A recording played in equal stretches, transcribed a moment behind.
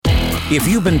If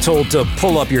you've been told to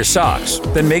pull up your socks,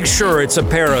 then make sure it's a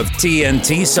pair of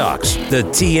TNT socks. The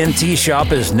TNT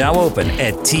shop is now open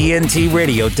at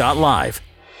tntradio.live.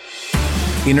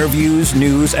 Interviews,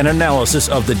 news, and analysis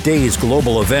of the day's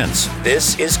global events.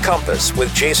 This is Compass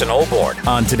with Jason Olbourne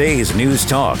on today's News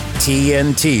Talk,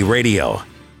 TNT Radio.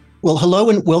 Well, hello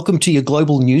and welcome to your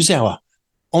Global News Hour.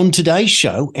 On today's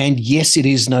show, and yes, it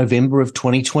is November of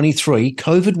 2023,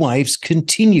 COVID waves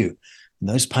continue. And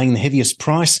those paying the heaviest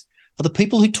price are the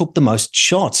people who took the most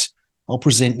shots. I'll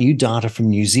present new data from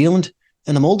New Zealand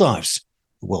and the Maldives.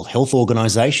 The World Health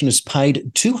Organization has paid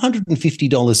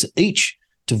 $250 each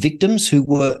to victims who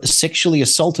were sexually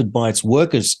assaulted by its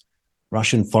workers.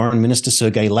 Russian Foreign Minister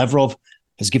Sergei Lavrov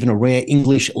has given a rare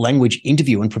English language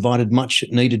interview and provided much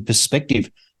needed perspective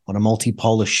on a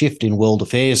multipolar shift in world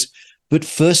affairs. But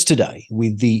first today,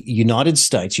 with the United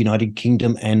States, United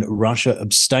Kingdom and Russia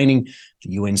abstaining,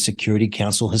 the UN Security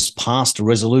Council has passed a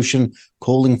resolution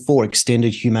calling for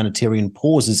extended humanitarian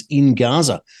pauses in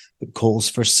Gaza, but calls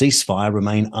for a ceasefire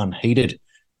remain unheeded.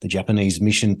 The Japanese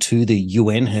mission to the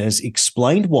UN has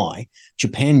explained why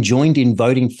Japan joined in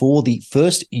voting for the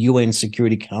first UN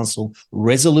Security Council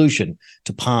resolution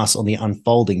to pass on the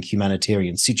unfolding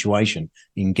humanitarian situation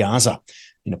in Gaza.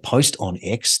 In a post on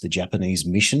X, the Japanese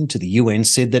mission to the UN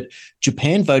said that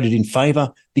Japan voted in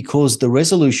favour because the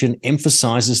resolution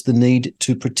emphasises the need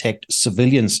to protect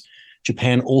civilians.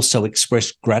 Japan also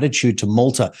expressed gratitude to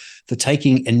Malta for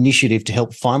taking initiative to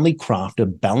help finally craft a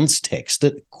balanced text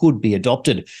that could be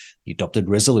adopted. The adopted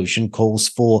resolution calls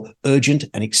for urgent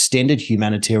and extended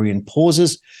humanitarian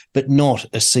pauses, but not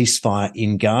a ceasefire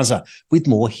in Gaza. With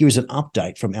more, here's an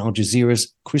update from Al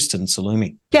Jazeera's Kristen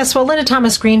Salumi. Yes, well, Linda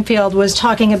Thomas-Greenfield was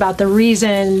talking about the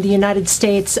reason the United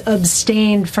States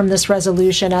abstained from this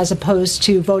resolution as opposed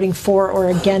to voting for or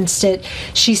against it.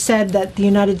 She said that the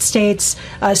United States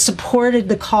supported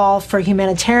the call for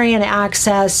humanitarian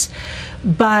access,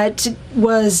 but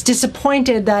was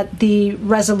disappointed that the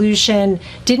resolution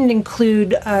didn't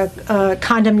include a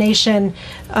condemnation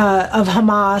of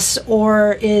Hamas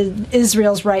or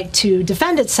Israel's right to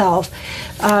defend itself.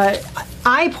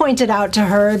 I pointed out to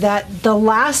her that the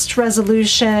last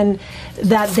resolution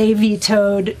that they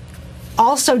vetoed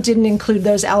also didn't include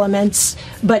those elements,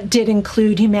 but did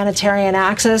include humanitarian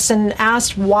access, and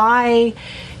asked why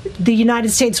the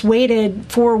United States waited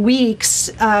 4 weeks,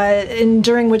 and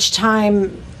during which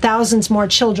time thousands more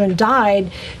children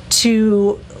died,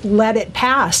 to let it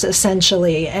pass,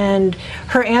 essentially. And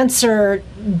her answer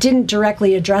didn't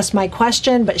directly address my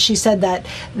question, but she said that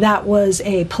that was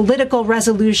a political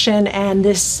resolution and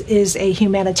this is a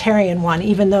humanitarian one,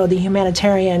 even though the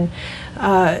humanitarian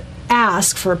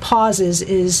ask for pauses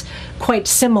is quite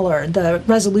similar. The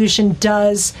resolution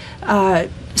does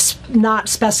not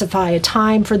specify a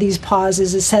time for these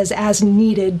pauses. It says as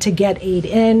needed to get aid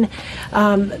in.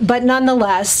 But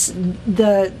nonetheless,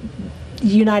 the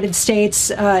United States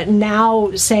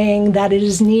now saying that it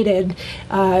is needed,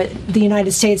 the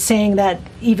United States saying that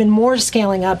even more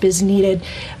scaling up is needed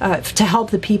to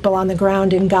help the people on the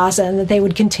ground in Gaza, and that they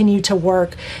would continue to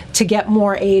work to get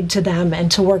more aid to them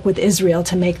and to work with Israel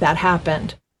to make that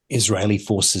happen. Israeli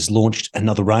forces launched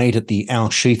another raid at the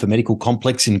Al-Shifa medical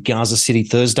complex in Gaza City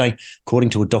Thursday, according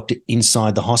to a doctor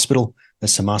inside the hospital,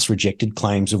 as Hamas rejected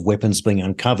claims of weapons being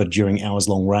uncovered during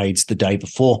hours-long raids the day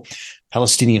before.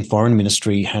 Palestinian Foreign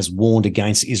Ministry has warned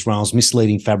against Israel's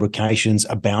misleading fabrications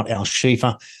about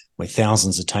Al-Shifa, where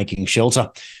thousands are taking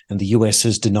shelter. And the US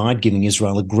has denied giving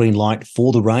Israel a green light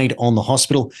for the raid on the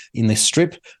hospital in the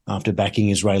Strip after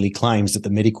backing Israeli claims that the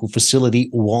medical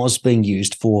facility was being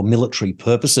used for military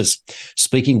purposes.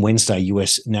 Speaking Wednesday,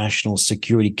 US National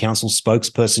Security Council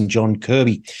spokesperson John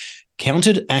Kirby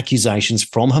countered accusations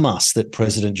from Hamas that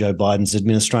President Joe Biden's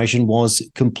administration was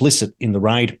complicit in the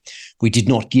raid. We did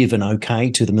not give an okay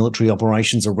to the military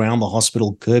operations around the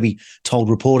hospital, Kirby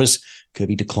told reporters.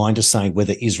 Kirby declined to say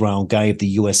whether Israel gave the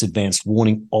US advanced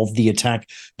warning of the attack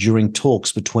during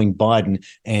talks between Biden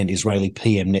and Israeli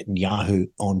PM Netanyahu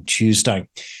on Tuesday.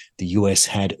 The US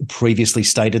had previously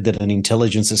stated that an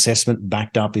intelligence assessment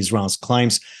backed up Israel's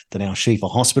claims that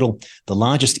Al-Shifa Hospital, the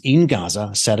largest in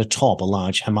Gaza, sat atop a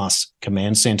large Hamas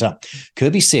command center.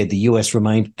 Kirby said the US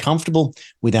remained comfortable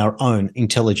with our own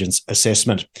intelligence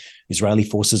assessment. Israeli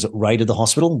forces raided the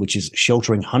hospital, which is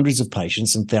sheltering hundreds of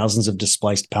patients and thousands of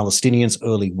displaced Palestinians,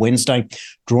 early Wednesday,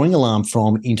 drawing alarm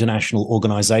from international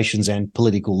organizations and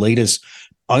political leaders.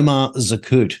 Omar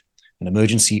Zakout, an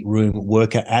emergency room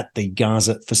worker at the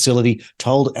Gaza facility,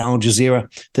 told Al Jazeera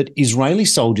that Israeli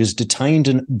soldiers detained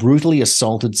and brutally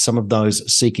assaulted some of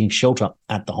those seeking shelter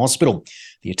at the hospital.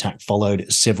 The attack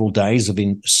followed several days of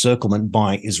encirclement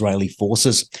by Israeli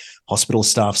forces. Hospital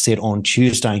staff said on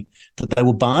Tuesday that they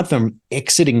were barred from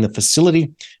exiting the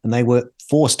facility and they were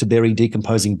forced to bury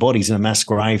decomposing bodies in a mass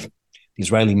grave. The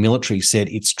Israeli military said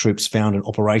its troops found an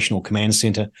operational command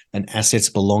centre and assets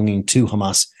belonging to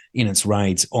Hamas in its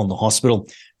raids on the hospital,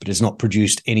 but has not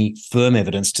produced any firm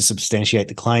evidence to substantiate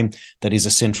the claim that is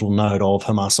a central node of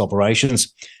Hamas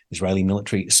operations. Israeli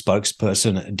military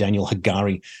spokesperson Daniel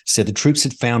Hagari said the troops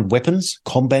had found weapons,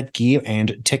 combat gear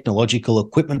and technological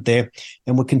equipment there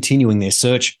and were continuing their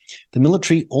search. The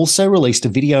military also released a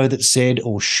video that said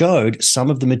or showed some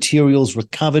of the materials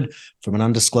recovered from an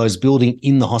undisclosed building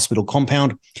in the hospital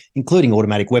compound, including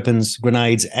automatic weapons,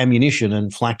 grenades, ammunition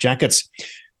and flak jackets.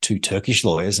 2 Turkish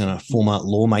lawyers and a former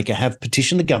lawmaker have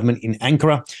petitioned the government in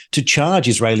Ankara to charge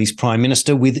Israel's prime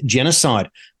minister with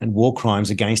genocide and war crimes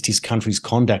against his country's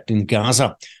conduct in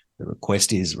Gaza. The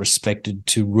request is expected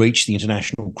to reach the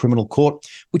International Criminal Court,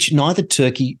 which neither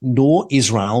Turkey nor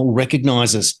Israel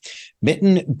recognises.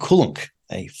 Metin Kulunk,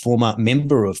 a former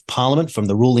member of parliament from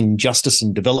the ruling Justice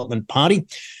and Development Party,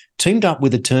 teamed up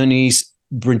with attorneys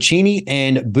Brincini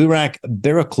and Burak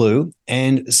Beraklu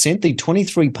and sent the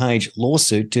 23-page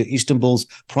lawsuit to Istanbul's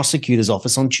prosecutor's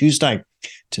office on Tuesday.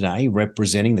 Today,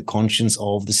 representing the conscience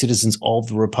of the citizens of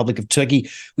the Republic of Turkey,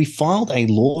 we filed a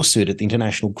lawsuit at the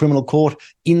International Criminal Court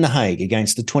in The Hague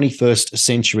against the 21st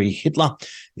century Hitler,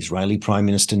 Israeli Prime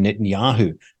Minister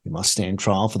Netanyahu, who must stand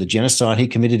trial for the genocide he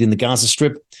committed in the Gaza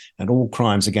Strip and all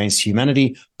crimes against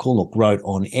humanity, Kuluk wrote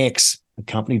on X,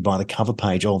 accompanied by the cover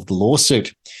page of the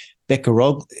lawsuit.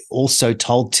 Bekarog also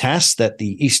told TASS that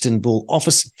the Istanbul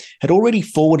office had already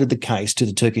forwarded the case to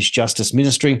the Turkish Justice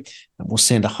Ministry and will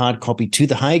send a hard copy to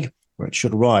The Hague, where it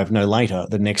should arrive no later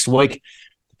than next week.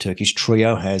 The Turkish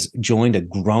trio has joined a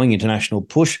growing international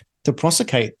push to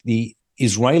prosecute the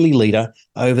Israeli leader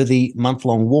over the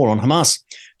month-long war on Hamas.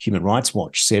 Human Rights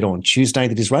Watch said on Tuesday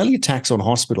that Israeli attacks on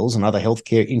hospitals and other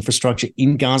healthcare infrastructure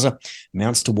in Gaza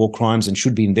amounts to war crimes and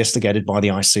should be investigated by the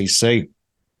ICC.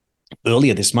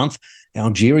 Earlier this month,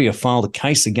 Algeria filed a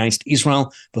case against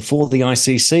Israel before the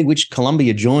ICC, which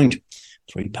Colombia joined.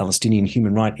 3 Palestinian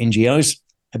human rights NGOs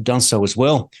have done so as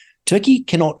well. Turkey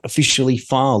cannot officially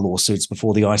file lawsuits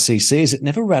before the ICC as it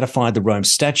never ratified the Rome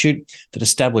Statute that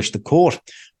established the court.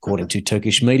 According to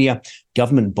Turkish media,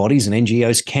 government bodies and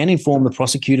NGOs can inform the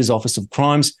prosecutor's office of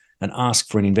crimes and ask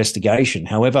for an investigation.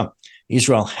 However,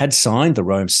 Israel had signed the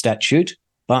Rome Statute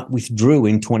but withdrew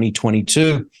in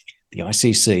 2022. The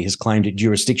ICC has claimed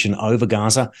jurisdiction over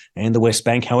Gaza and the West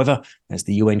Bank, however, as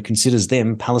the UN considers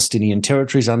them Palestinian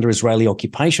territories under Israeli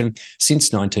occupation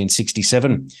since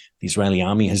 1967. The Israeli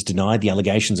army has denied the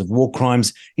allegations of war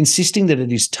crimes, insisting that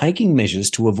it is taking measures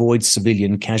to avoid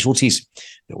civilian casualties.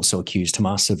 They also accused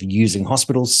Hamas of using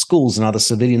hospitals, schools and other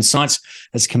civilian sites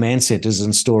as command centres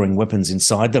and storing weapons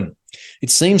inside them. It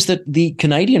seems that the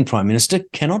Canadian Prime Minister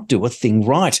cannot do a thing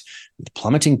right. With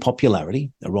plummeting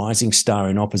popularity, a rising star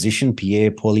in opposition, Pierre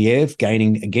Poilievre,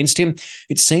 gaining against him,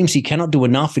 it seems he cannot do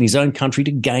enough in his own country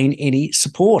to gain any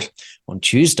support. On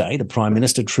Tuesday, the Prime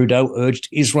Minister Trudeau urged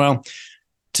Israel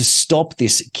to stop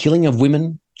this killing of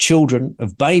women, children,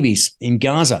 of babies in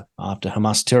Gaza after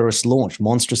Hamas terrorists launched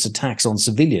monstrous attacks on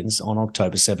civilians on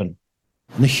October 7.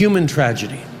 The human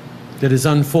tragedy that is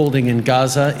unfolding in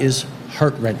Gaza is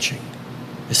heart-wrenching,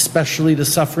 especially the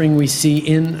suffering we see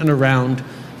in and around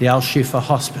the Al-Shifa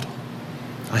hospital.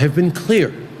 I have been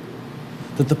clear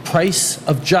that the price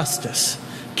of justice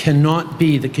cannot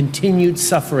be the continued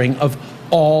suffering of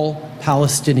all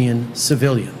Palestinian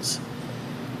civilians.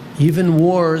 Even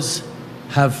wars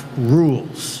have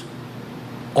rules.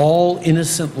 All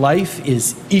innocent life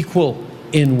is equal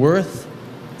in worth,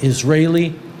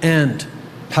 Israeli and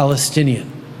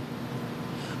Palestinian.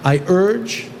 I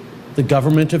urge the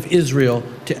government of Israel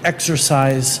to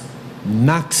exercise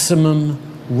maximum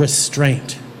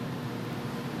restraint.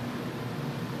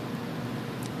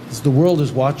 As the world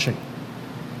is watching,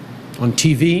 on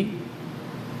TV,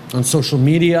 on social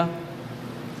media,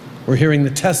 we're hearing the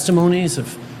testimonies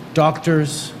of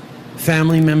doctors,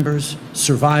 family members,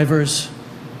 survivors,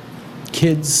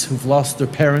 kids who've lost their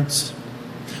parents.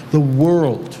 The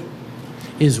world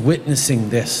is witnessing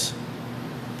this,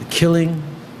 the killing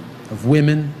of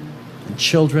women and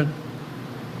children,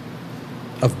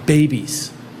 of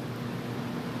babies.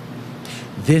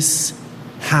 This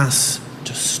has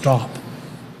to stop.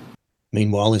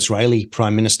 Meanwhile, Israeli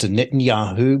Prime Minister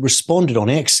Netanyahu responded on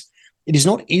X. It is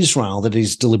not Israel that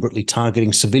is deliberately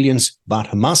targeting civilians, but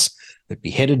Hamas that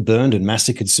beheaded, burned and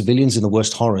massacred civilians in the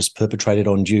worst horrors perpetrated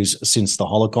on Jews since the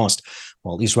Holocaust.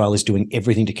 While Israel is doing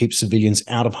everything to keep civilians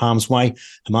out of harm's way,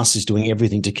 Hamas is doing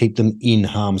everything to keep them in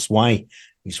harm's way.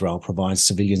 Israel provides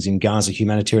civilians in Gaza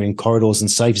humanitarian corridors and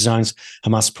safe zones.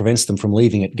 Hamas prevents them from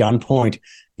leaving at gunpoint.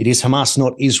 It is Hamas,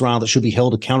 not Israel, that should be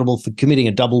held accountable for committing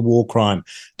a double war crime,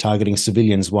 targeting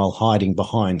civilians while hiding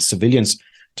behind civilians.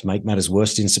 To make matters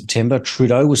worse, in September,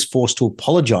 Trudeau was forced to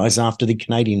apologise after the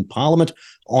Canadian Parliament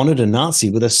honoured a Nazi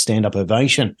with a stand-up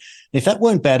ovation. And if that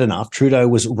weren't bad enough, Trudeau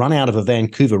was run out of a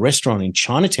Vancouver restaurant in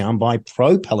Chinatown by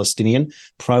pro-Palestinian,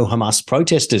 pro-Hamas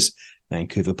protesters.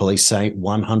 Vancouver police say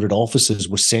 100 officers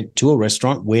were sent to a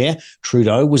restaurant where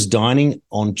Trudeau was dining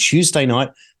on Tuesday night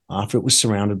after it was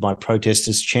surrounded by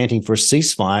protesters chanting for a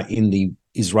ceasefire in the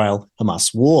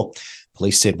Israel-Hamas war.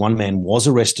 Police said one man was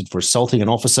arrested for assaulting an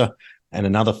officer and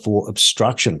another for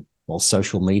obstruction, while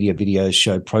social media videos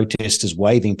showed protesters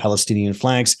waving Palestinian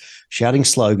flags, shouting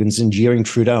slogans and jeering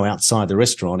Trudeau outside the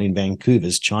restaurant in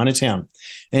Vancouver's Chinatown.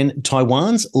 And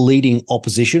Taiwan's leading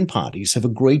opposition parties have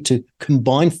agreed to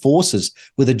combine forces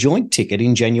with a joint ticket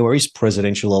in January's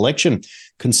presidential election,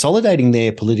 consolidating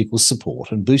their political support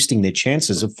and boosting their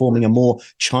chances of forming a more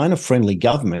China-friendly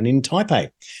government in Taipei.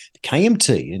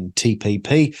 KMT and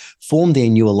TPP formed their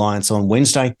new alliance on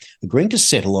Wednesday, agreeing to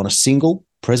settle on a single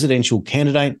presidential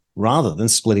candidate rather than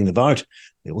splitting the vote.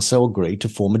 They also agreed to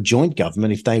form a joint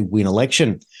government if they win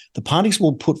election. The parties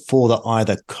will put forward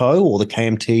either Ko or the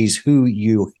KMT's Hu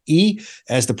Yu-i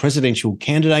as the presidential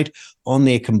candidate on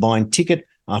their combined ticket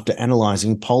after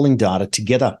analysing polling data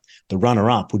together. The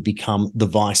runner-up would become the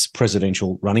vice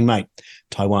presidential running mate.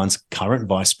 Taiwan's current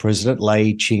vice president,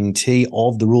 Lai Ching-te,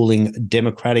 of the ruling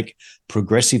Democratic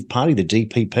Progressive Party, the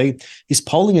DPP, is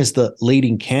polling as the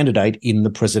leading candidate in the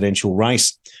presidential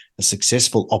race. A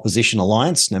successful opposition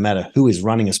alliance, no matter who is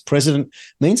running as president,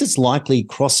 means it's likely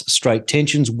cross-strait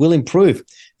tensions will improve,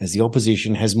 as the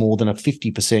opposition has more than a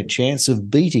 50% chance of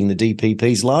beating the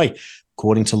DPP's Lai.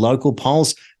 According to local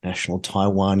polls, National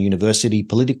Taiwan University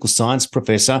political science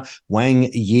professor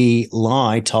Wang Yi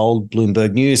Lai told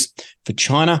Bloomberg News, for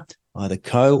China, either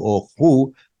Ko or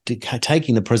Hu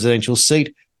taking the presidential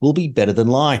seat will be better than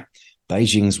Lai.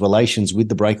 Beijing's relations with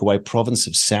the breakaway province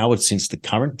have soured since the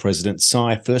current president,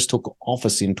 Tsai, first took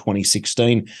office in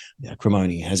 2016. The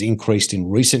acrimony has increased in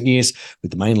recent years,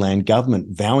 with the mainland government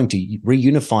vowing to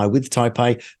reunify with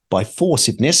Taipei by force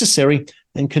if necessary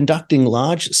and conducting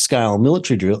large-scale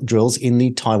military drills in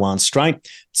the Taiwan Strait.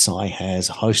 Tsai has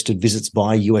hosted visits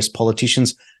by US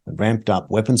politicians and ramped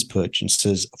up weapons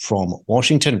purchases from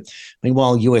Washington.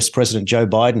 Meanwhile, US President Joe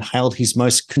Biden hailed his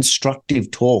most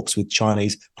constructive talks with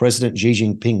Chinese President Xi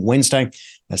Jinping Wednesday,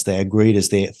 as they agreed as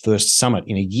their first summit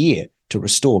in a year to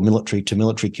restore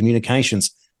military-to-military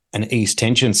communications and ease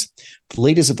tensions. The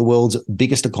leaders of the world's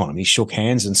biggest economies shook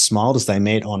hands and smiled as they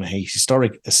met on a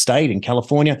historic estate in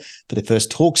California for their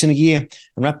first talks in a year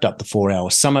and wrapped up the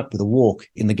 4-hour summit with a walk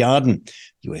in the garden.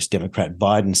 US Democrat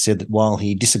Biden said that while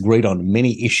he disagreed on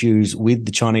many issues with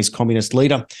the Chinese Communist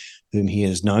leader, whom he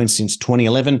has known since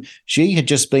 2011, Xi had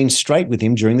just been straight with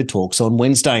him during the talks on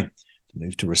Wednesday. The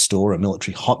move to restore a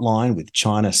military hotline with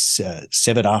China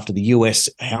severed after the US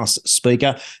House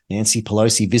Speaker Nancy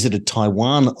Pelosi visited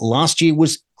Taiwan last year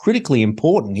was critically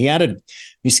important. He added,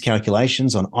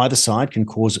 miscalculations on either side can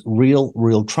cause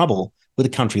real trouble with a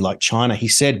country like China, he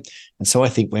said. And so I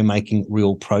think we're making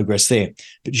real progress there.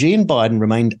 But Xi and Biden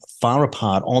remained far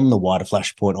apart on the wider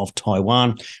flashpoint of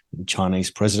Taiwan, with the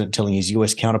Chinese president telling his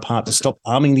US counterpart to stop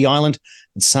arming the island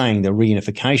and saying the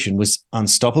reunification was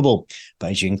unstoppable.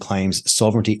 Beijing claims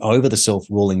sovereignty over the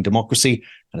self-ruling democracy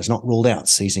and has not ruled out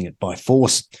seizing it by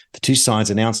force. The two sides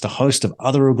announced a host of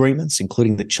other agreements,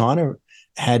 including that China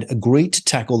had agreed to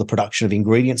tackle the production of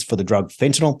ingredients for the drug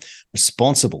fentanyl,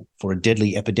 responsible for a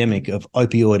deadly epidemic of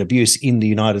opioid abuse in the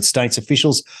United States,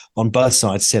 officials on both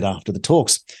sides said after the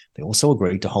talks. They also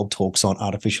agreed to hold talks on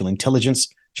artificial intelligence,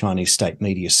 Chinese state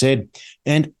media said.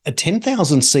 And a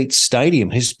 10,000-seat stadium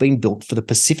has been built for the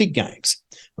Pacific Games,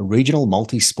 a regional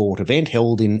multi-sport event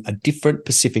held in a different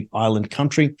Pacific island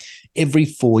country every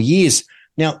 4 years.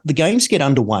 Now, the Games get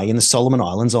underway in the Solomon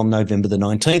Islands on November the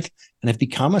 19th and have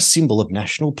become a symbol of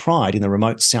national pride in the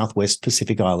remote southwest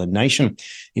Pacific Island nation.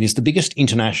 It is the biggest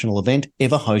international event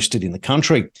ever hosted in the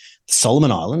country. The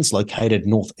Solomon Islands, located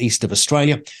northeast of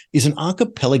Australia, is an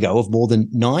archipelago of more than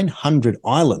 900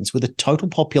 islands with a total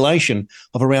population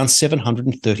of around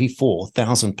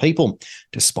 734,000 people.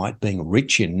 Despite being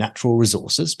rich in natural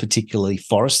resources, particularly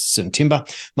forests and timber,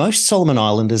 most Solomon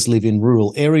Islanders live in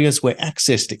rural areas where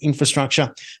access to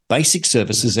infrastructure, basic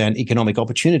services and economic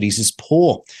opportunities is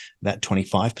poor. About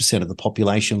 25% of the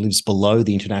population lives below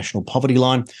the international poverty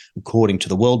line, according to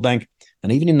the World Bank.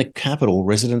 And even in the capital,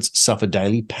 residents suffer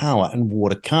daily power and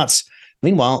water cuts.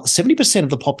 Meanwhile, 70% of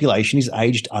the population is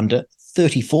aged under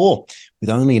 34, with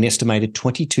only an estimated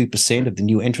 22% of the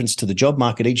new entrants to the job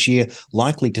market each year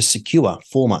likely to secure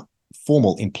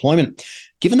formal employment.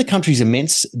 Given the country's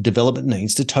immense development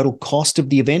needs, the total cost of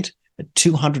the event at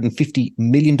 $250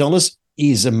 million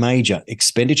is a major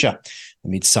expenditure.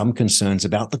 Amid some concerns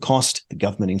about the cost, the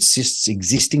government insists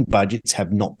existing budgets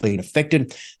have not been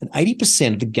affected, and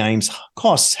 80% of the Games'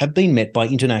 costs have been met by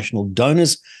international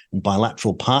donors and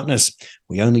bilateral partners.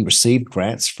 We only received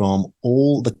grants from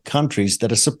all the countries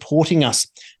that are supporting us.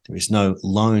 There is no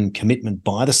loan commitment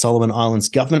by the Solomon Islands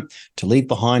government to leave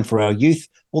behind for our youth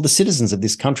or the citizens of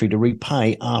this country to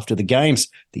repay after the Games,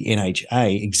 the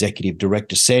NHA executive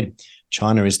director said.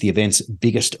 China is the event's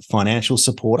biggest financial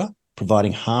supporter,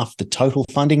 providing half the total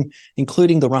funding,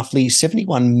 including the roughly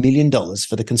 $71 million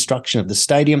for the construction of the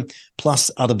stadium,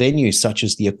 plus other venues such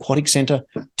as the Aquatic Centre,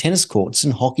 tennis courts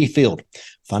and hockey field.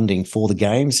 Funding for the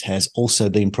Games has also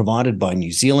been provided by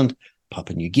New Zealand,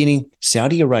 Papua New Guinea,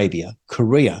 Saudi Arabia,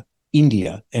 Korea,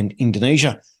 India and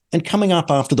Indonesia. And coming up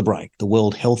after the break, the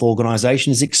World Health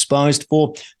Organization is exposed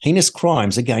for heinous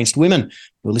crimes against women.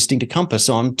 We're listening to Compass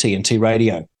on TNT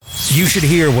Radio. You should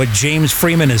hear what James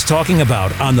Freeman is talking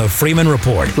about on the Freeman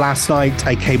Report. Last night,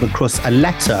 I came across a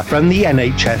letter from the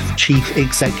NHS chief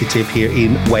executive here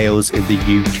in Wales in the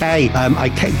UK. I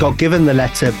got given the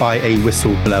letter by a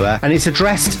whistleblower, and it's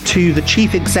addressed to the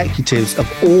chief executives of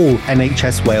all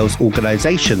NHS Wales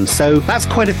organisations. So that's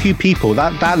quite a few people.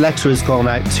 That letter has gone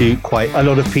out to quite a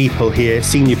lot of people here,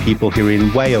 senior people here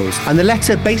in Wales. And the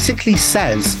letter basically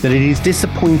says that it is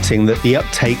disappointing that the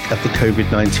uptake of the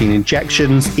COVID-19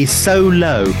 injections is so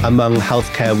low among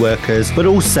healthcare workers, but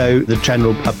also the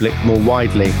general public more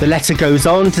widely. The letter goes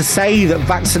on to say that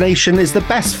vaccination is the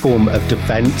best form of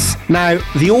defence. Now,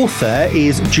 the author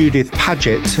is Judith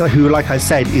Paget, who, like I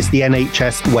said, is the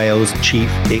NHS Wales chief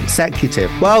executive.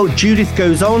 Well, Judith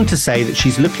goes on to say that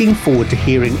she's looking forward to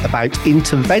hearing about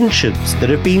interventions that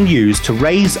have been used to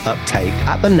raise uptake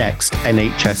at the next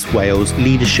NHS Wales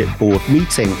Leadership Board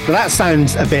meeting. Now, that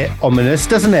sounds a bit ominous,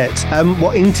 doesn't it?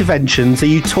 What interventions are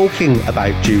you talking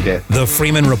about, Judith? The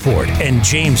Freeman Report and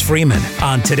James Freeman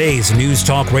on today's News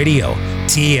Talk Radio,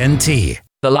 TNT.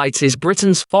 The Light is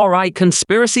Britain's far-right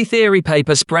conspiracy theory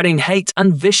paper spreading hate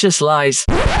and vicious lies.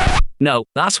 No,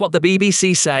 that's what the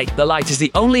BBC say. The Light is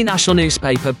the only national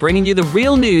newspaper bringing you the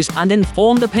real news and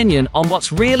informed opinion on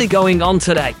what's really going on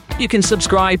today. You can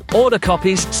subscribe, order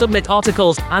copies, submit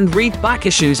articles, and read back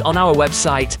issues on our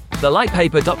website,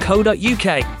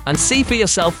 thelightpaper.co.uk, and see for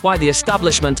yourself why the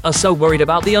establishment are so worried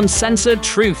about the uncensored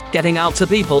truth getting out to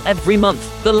people every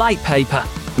month. The Light Paper.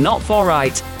 Not for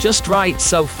right, just right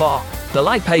so far.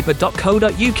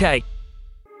 thelightpaper.co.uk.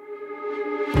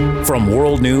 From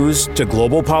world news to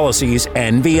global policies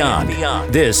and beyond,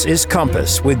 this is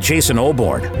Compass with Jason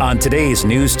Olbourne on today's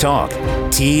News Talk,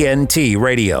 TNT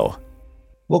Radio.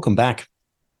 Welcome back.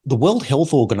 The World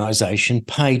Health Organization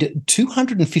paid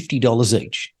 $250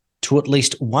 each to at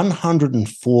least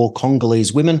 104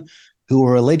 Congolese women who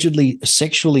were allegedly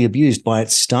sexually abused by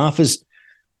its staffers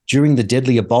during the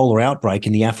deadly Ebola outbreak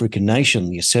in the African nation,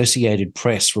 the Associated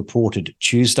Press reported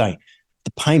Tuesday.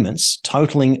 The payments,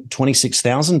 totaling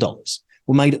 $26,000,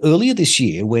 were made earlier this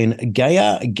year when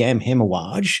Gaya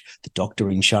Gamhemawaj, the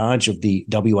doctor in charge of the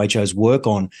WHO's work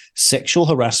on sexual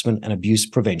harassment and abuse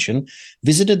prevention,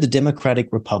 visited the Democratic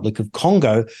Republic of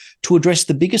Congo to address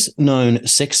the biggest known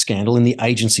sex scandal in the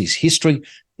agency's history,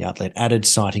 the outlet added,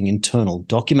 citing internal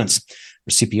documents.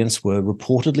 Recipients were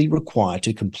reportedly required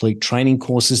to complete training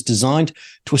courses designed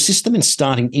to assist them in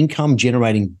starting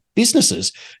income-generating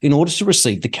businesses in order to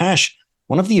receive the cash.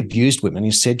 One of the abused women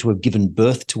is said to have given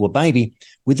birth to a baby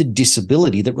with a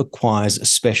disability that requires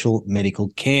special medical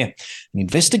care. An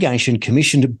investigation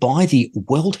commissioned by the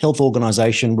World Health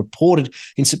Organization reported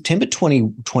in September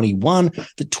 2021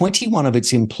 that 21 of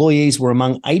its employees were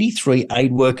among 83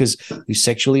 aid workers who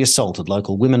sexually assaulted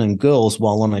local women and girls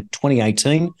while on a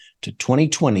 2018 to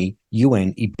 2020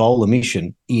 UN Ebola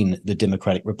mission in the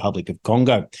Democratic Republic of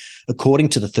Congo. According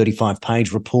to the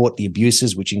 35-page report, the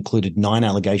abuses, which included 9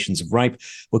 allegations of rape,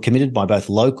 were committed by both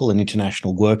local and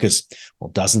international workers. While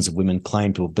dozens of women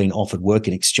claimed to have been offered work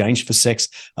in exchange for sex,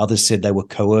 others said they were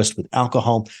coerced with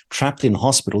alcohol, trapped in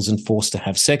hospitals and forced to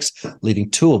have sex, leaving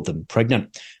 2 of them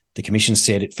pregnant. The Commission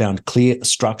said it found clear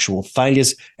structural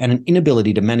failures and an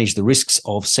inability to manage the risks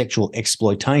of sexual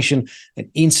exploitation and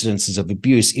incidences of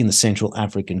abuse in the Central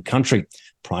African country.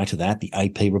 Prior to that, the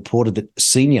AP reported that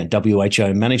senior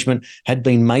WHO management had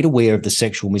been made aware of the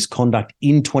sexual misconduct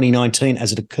in 2019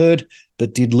 as it occurred,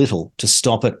 but did little to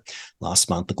stop it. Last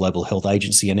month, the Global Health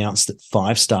Agency announced that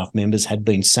 5 staff members had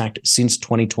been sacked since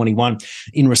 2021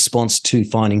 in response to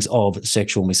findings of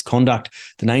sexual misconduct.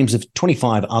 The names of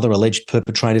 25 other alleged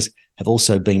perpetrators have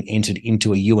also been entered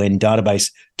into a UN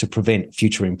database to prevent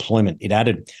future employment, it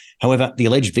added. However, the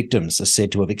alleged victims are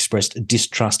said to have expressed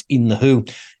distrust in the WHO,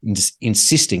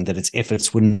 insisting that its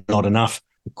efforts were not enough.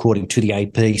 According to the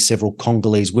AP, several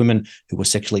Congolese women who were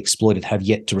sexually exploited have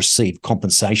yet to receive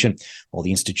compensation, while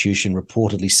the institution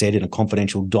reportedly said in a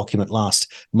confidential document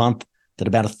last month that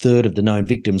about a third of the known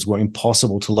victims were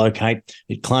impossible to locate.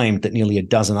 It claimed that nearly a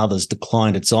dozen others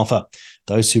declined its offer.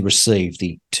 Those who received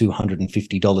the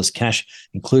 $250 cash,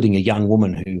 including a young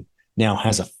woman who now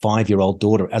has a 5-year-old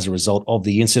daughter as a result of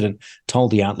the incident, told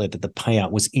the outlet that the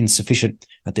payout was insufficient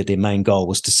and that their main goal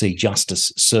was to see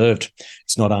justice served.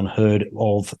 It's not unheard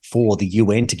of for the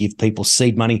UN to give people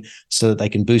seed money so that they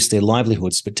can boost their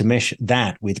livelihoods, but to mesh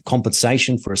that with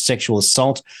compensation for a sexual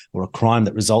assault or a crime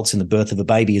that results in the birth of a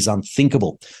baby is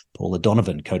unthinkable. Paula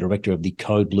Donovan, co-director of the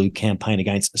Code Blue campaign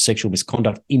against sexual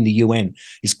misconduct in the UN,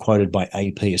 is quoted by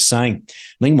AP as saying.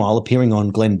 Meanwhile, appearing on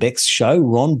Glenn Beck's show,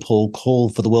 Ron Paul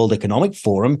called for the World Economic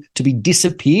Forum to be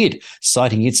disappeared,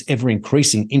 citing its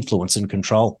ever-increasing influence and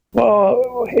control. Well,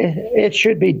 it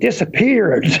should be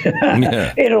disappeared,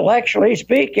 intellectually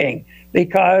speaking,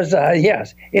 because,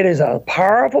 yes, it is a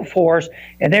powerful force,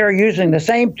 and they're using the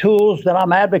same tools that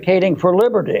I'm advocating for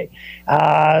liberty.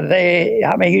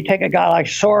 You take a guy like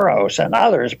Soros and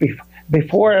others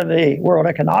before the World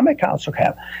Economic Council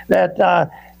came, that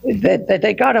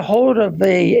they got a hold of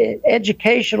the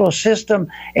educational system,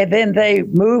 and then they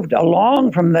moved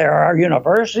along from there. Our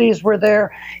universities were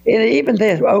there. And even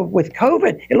with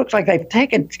COVID, it looks like they've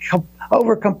taken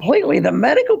over completely the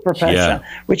medical profession,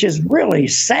 which is really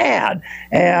sad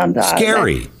and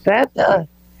scary. But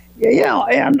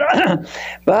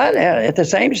at the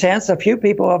same sense, a few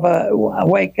people have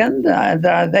awakened, and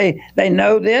they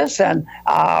know this, and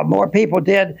more people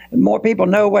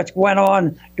know what's going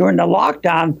on during the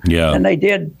lockdown than they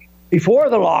did before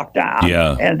the lockdown.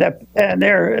 And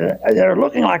they're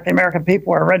looking like the American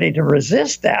people are ready to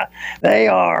resist that. They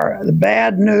are the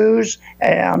bad news,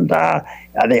 and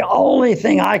the only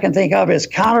thing I can think of is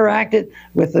counteracted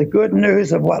with the good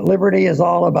news of what liberty is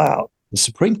all about. The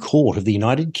Supreme Court of the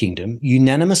United Kingdom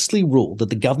unanimously ruled that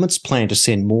the government's plan to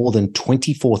send more than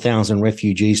 24,000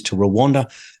 refugees to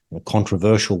Rwanda, a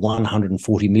controversial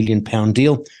 £140 million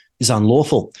deal, is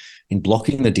unlawful. In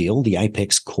blocking the deal, the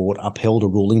Apex Court upheld a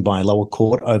ruling by a lower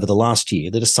court over the last year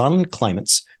that asylum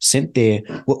claimants sent there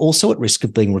were also at risk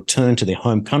of being returned to their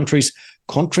home countries,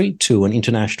 contrary to an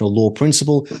international law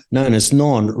principle known as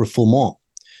non-refoulement.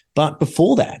 But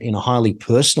before that, in a highly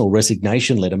personal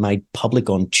resignation letter made public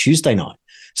on Tuesday night,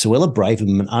 Suella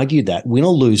Braverman argued that, win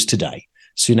or lose today,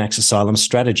 Sunak's asylum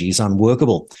strategy is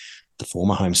unworkable. The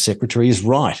former Home Secretary is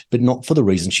right, but not for the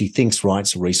reason she thinks,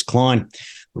 writes Reece Klein.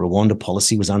 The Rwanda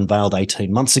policy was unveiled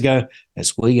 18 months ago.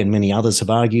 As we and many others have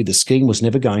argued, the scheme was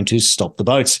never going to stop the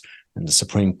boats. And the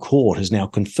Supreme Court has now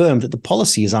confirmed that the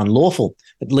policy is unlawful,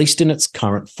 at least in its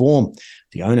current form.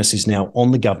 The onus is now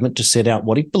on the government to set out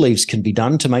what it believes can be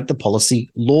done to make the policy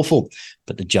lawful.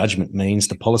 But the judgment means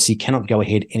the policy cannot go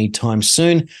ahead anytime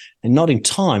soon, and not in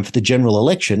time for the general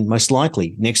election, most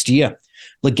likely next year.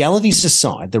 Legalities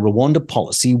aside, the Rwanda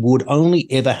policy would only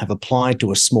ever have applied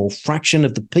to a small fraction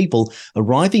of the people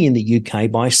arriving in the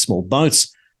UK by small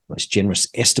boats. Most generous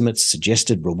estimates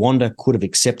suggested Rwanda could have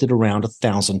accepted around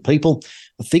 1,000 people,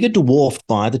 a figure dwarfed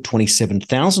by the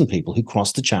 27,000 people who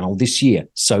crossed the Channel this year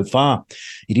so far.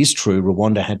 It is true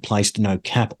Rwanda had placed no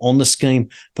cap on the scheme,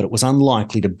 but it was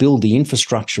unlikely to build the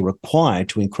infrastructure required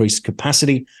to increase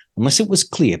capacity unless it was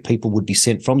clear people would be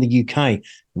sent from the UK. And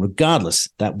regardless,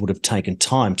 that would have taken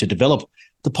time to develop.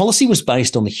 The policy was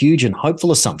based on the huge and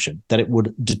hopeful assumption that it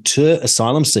would deter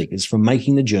asylum seekers from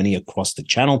making the journey across the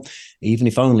Channel, even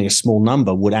if only a small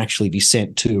number would actually be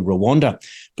sent to Rwanda.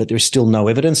 But there is still no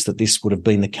evidence that this would have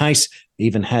been the case,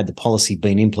 even had the policy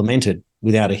been implemented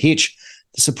without a hitch.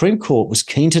 The Supreme Court was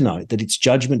keen to note that its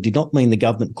judgment did not mean the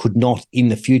government could not in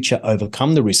the future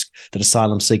overcome the risk that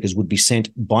asylum seekers would be sent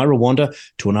by Rwanda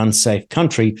to an unsafe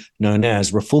country known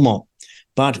as refoulement.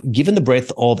 But given the breadth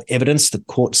of evidence the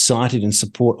court cited in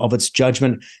support of its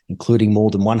judgment, including more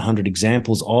than 100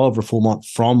 examples of refoulement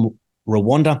from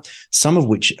Rwanda, some of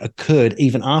which occurred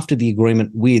even after the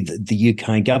agreement with the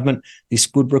UK government, this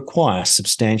would require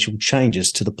substantial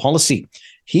changes to the policy.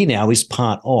 Here now is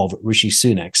part of Rishi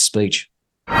Sunak's speech.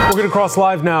 We're going to cross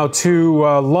live now to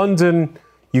London.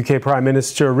 UK Prime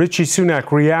Minister Rishi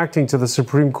Sunak reacting to the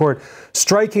Supreme Court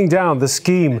striking down the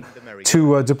scheme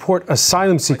to deport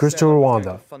asylum seekers to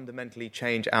Rwanda. Fundamentally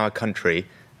change our country,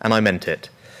 and I meant it.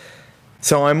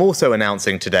 So I'm also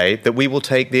announcing today that we will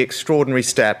take the extraordinary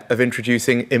step of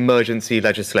introducing emergency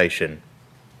legislation.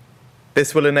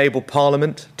 This will enable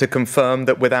Parliament to confirm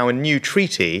that with our new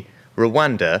treaty,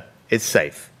 Rwanda is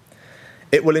safe.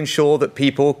 It will ensure that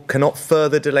people cannot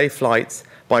further delay flights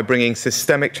by bringing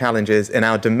systemic challenges in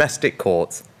our domestic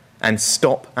courts and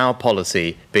stop our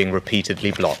policy being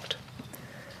repeatedly blocked.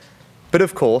 But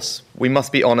of course, we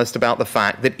must be honest about the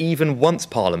fact that even once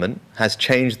Parliament has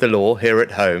changed the law here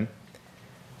at home,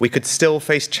 we could still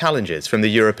face challenges from the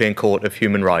European Court of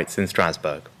Human Rights in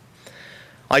Strasbourg.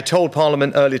 I told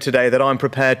Parliament earlier today that I'm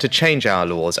prepared to change our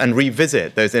laws and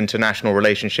revisit those international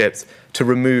relationships to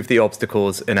remove the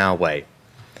obstacles in our way.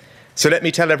 So let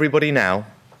me tell everybody now,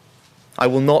 I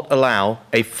will not allow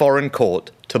a foreign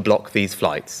court to block these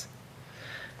flights.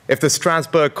 If the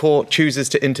Strasbourg court chooses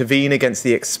to intervene against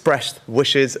the expressed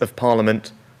wishes of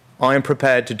Parliament, I am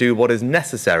prepared to do what is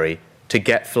necessary to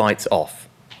get flights off.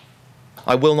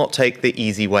 I will not take the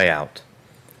easy way out,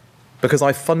 because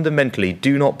I fundamentally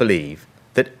do not believe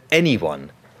that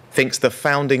anyone thinks the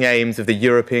founding aims of the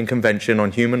European Convention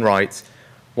on Human Rights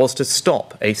was to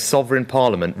stop a sovereign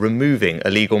parliament removing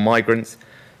illegal migrants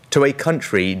to a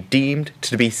country deemed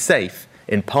to be safe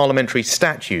in parliamentary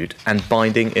statute and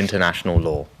binding international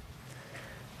law.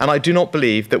 And I do not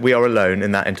believe that we are alone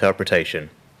in that interpretation.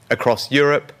 Across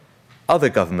Europe, other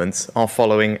governments are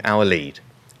following our lead.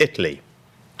 Italy,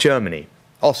 Germany,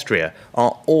 Austria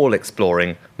are all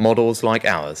exploring models like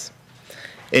ours.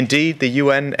 Indeed, the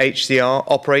UNHCR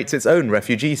operates its own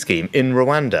refugee scheme in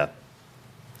Rwanda.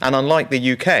 And unlike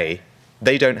the UK,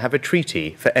 they don't have a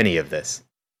treaty for any of this.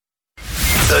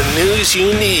 The news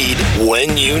you need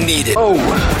when you need it. Oh,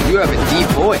 you have a deep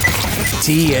voice.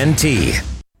 TNT.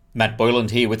 Matt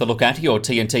Boyland here with a look at your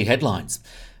TNT headlines.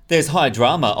 There's high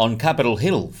drama on Capitol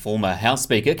Hill. Former House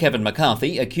Speaker Kevin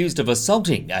McCarthy accused of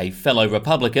assaulting a fellow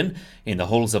Republican in the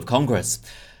halls of Congress.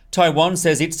 Taiwan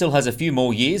says it still has a few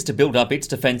more years to build up its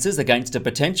defences against a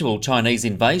potential Chinese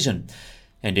invasion.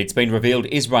 And it's been revealed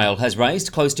Israel has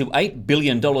raised close to $8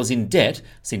 billion in debt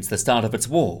since the start of its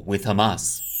war with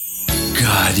Hamas.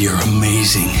 God, you're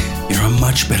amazing. You're a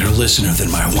much better listener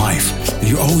than my wife.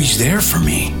 You're always there for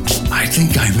me. I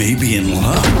think I may be in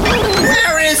love.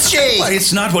 Where is she? Well,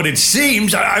 it's not what it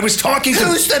seems. I was talking to...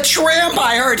 Who's the tramp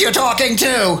I heard you talking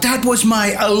to? That was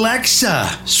my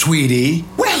Alexa, sweetie.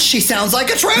 Well, she sounds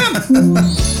like a tramp.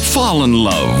 Fall in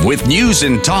love with news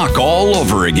and talk all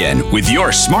over again with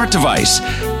your smart device.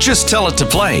 Just tell it to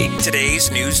play.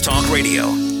 Today's News Talk Radio,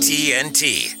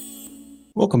 TNT.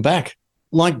 Welcome back.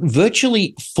 Like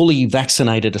virtually fully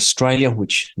vaccinated Australia,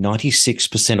 which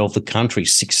 96% of the country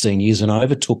 16 years and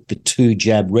over took the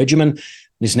 2-jab regimen,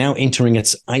 is now entering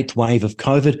its 8th wave of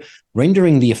COVID,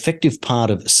 rendering the effective part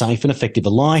of safe and effective a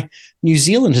lie. New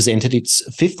Zealand has entered its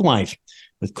 5th wave,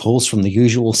 with calls from the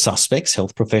usual suspects,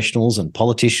 health professionals and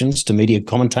politicians, to media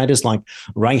commentators like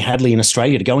Ray Hadley in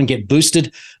Australia to go and get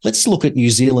boosted. Let's look at New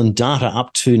Zealand data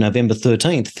up to November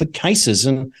 13th for cases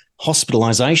and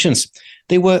hospitalisations.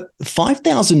 There were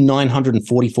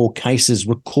 5,944 cases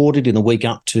recorded in the week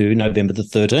up to November the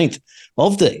 13th.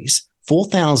 Of these,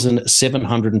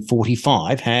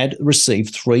 4,745 had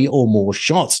received 3 or more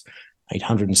shots.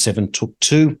 807 took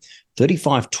 2,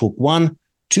 35 took 1,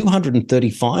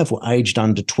 235 were aged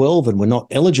under 12 and were not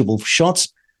eligible for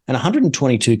shots, and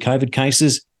 122 COVID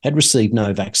cases had received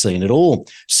no vaccine at all.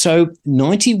 So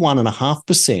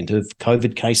 91.5% of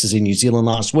COVID cases in New Zealand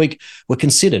last week were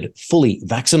considered fully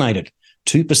vaccinated.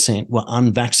 2% were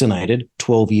unvaccinated,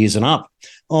 12 years and up.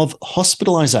 Of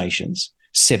hospitalisations,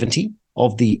 70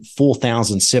 of the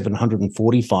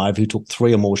 4,745 who took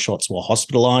 3 or more shots were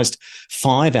hospitalised,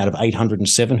 5 out of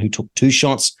 807 who took 2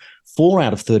 shots, 4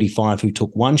 out of 35 who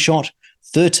took 1 shot,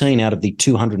 13 out of the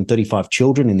 235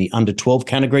 children in the under 12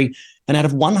 category, and out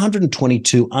of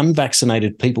 122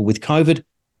 unvaccinated people with COVID,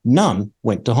 none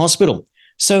went to hospital.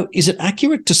 So is it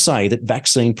accurate to say that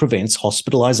vaccine prevents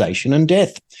hospitalisation and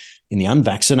death? In the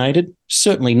unvaccinated,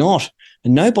 certainly not.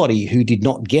 And nobody who did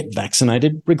not get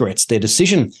vaccinated regrets their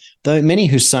decision, though many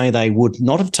who say they would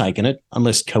not have taken it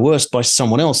unless coerced by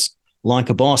someone else, like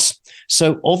a boss.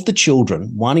 So of the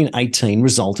children, 1 in 18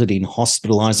 resulted in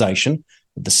hospitalisation.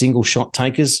 Of the single shot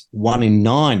takers, 1 in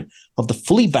 9. Of the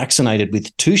fully vaccinated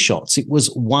with 2 shots, it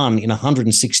was 1 in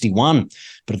 161.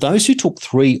 But of those who took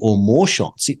 3 or more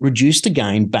shots, it reduced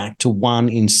again back to 1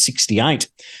 in 68.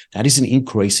 That is an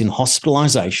increase in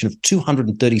hospitalisation of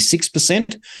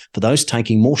 236% for those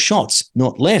taking more shots,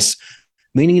 not less,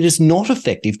 meaning it is not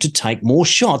effective to take more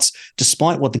shots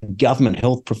despite what the government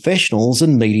health professionals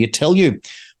and media tell you.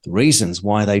 The reasons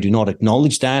why they do not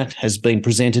acknowledge that has been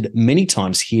presented many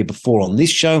times here before on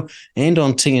this show and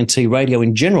on TNT Radio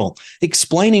in general,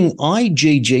 explaining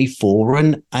IgG4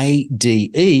 and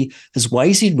ADE as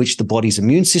ways in which the body's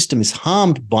immune system is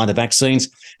harmed by the vaccines,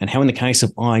 and how in the case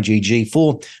of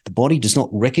IgG4, the body does not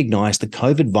recognise the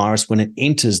COVID virus when it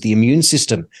enters the immune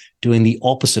system, doing the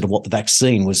opposite of what the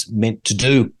vaccine was meant to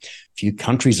do. Few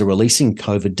countries are releasing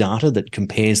COVID data that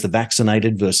compares the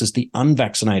vaccinated versus the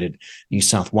unvaccinated. New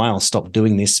South Wales stopped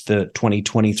doing this for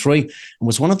 2023 and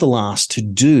was one of the last to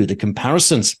do the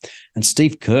comparisons. And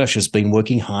Steve Kirsch has been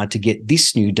working hard to get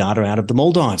this new data out of the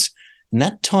Maldives. In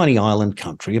that tiny island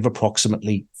country of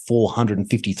approximately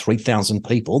 453,000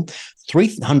 people,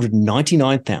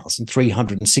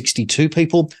 399,362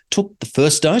 people took the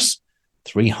first dose,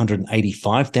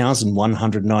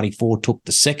 385,194 took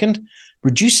the second,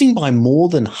 reducing by more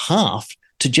than half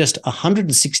to just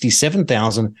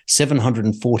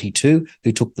 167,742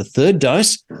 who took the third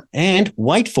dose, and,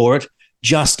 wait for it,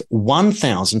 just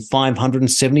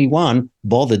 1,571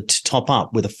 bothered to top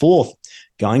up with a fourth,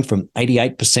 going from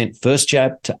 88% first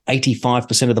jab to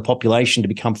 85% of the population to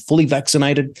become fully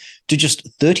vaccinated to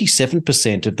just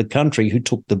 37% of the country who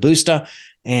took the booster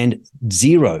and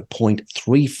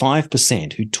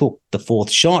 0.35% who took the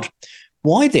fourth shot.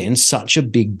 Why then such a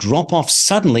big drop-off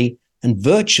suddenly, and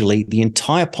virtually the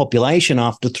entire population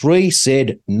after 3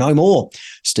 said no more?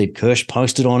 Steve Kirsch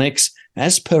posted on X,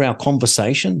 as per our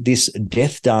conversation, this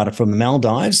death data from the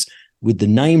Maldives, with the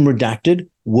name redacted,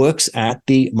 works at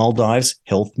the Maldives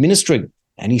Health Ministry.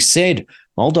 And he said,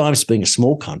 Maldives being a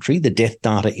small country, the death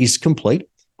data is complete,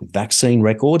 with vaccine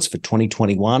records for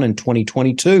 2021 and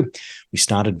 2022. We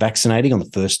started vaccinating on the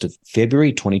 1st of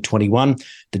February 2021.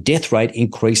 The death rate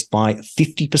increased by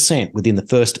 50% within the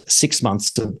first 6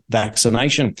 months of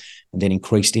vaccination, and then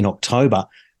increased in October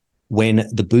when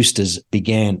the boosters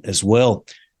began as well.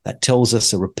 That tells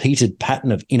us a repeated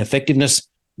pattern of ineffectiveness.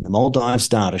 The Maldives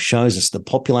data shows us the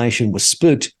population was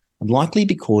spooked, and likely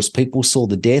because people saw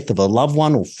the death of a loved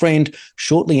one or friend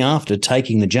shortly after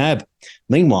taking the jab.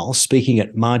 Meanwhile, speaking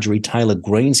at Marjorie Taylor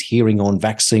Greene's hearing on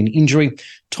vaccine injury,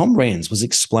 Tom Renz was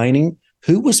explaining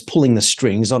who was pulling the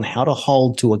strings on how to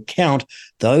hold to account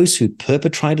those who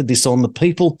perpetrated this on the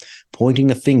people, pointing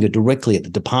the finger directly at the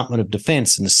Department of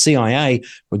Defense and the CIA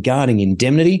regarding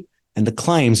indemnity and the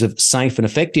claims of safe and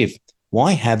effective.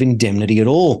 Why have indemnity at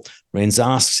all? Renz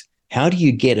asks, how do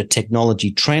you get a technology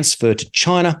transfer to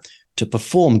China to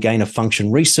perform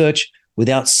gain-of-function research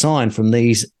without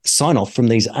sign-off from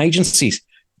these agencies?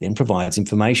 Then provides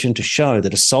information to show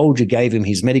that a soldier gave him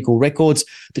his medical records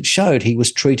that showed he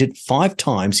was treated 5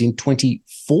 times in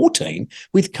 2014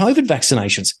 with COVID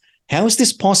vaccinations. How is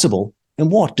this possible, and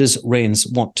what does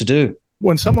Renz want to do?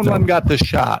 When someone got this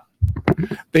shot,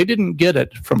 they didn't get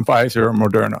it from Pfizer or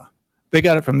Moderna. They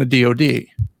got it from the DOD.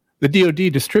 The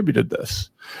DOD distributed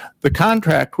this. The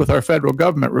contract with our federal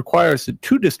government requires that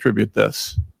to distribute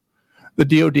this, the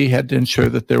DOD had to ensure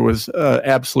that there was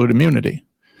absolute immunity.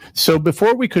 So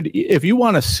before we could, if you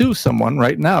want to sue someone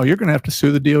right now, you're going to have to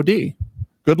sue the DOD.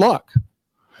 Good luck.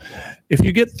 If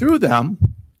you get through them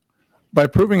by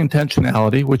proving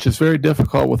intentionality, which is very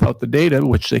difficult without the data,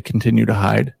 which they continue to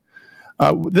hide,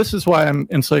 this is why I'm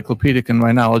encyclopedic in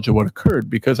my knowledge of what occurred,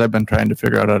 because I've been trying to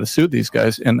figure out how to sue these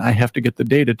guys, and I have to get the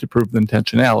data to prove the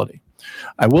intentionality.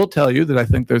 I will tell you that I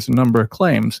think there's a number of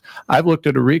claims. I've looked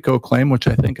at a RICO claim, which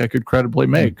I think I could credibly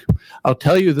make. I'll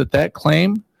tell you that that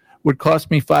claim would cost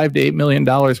me $5 to $8 million,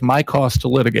 my cost to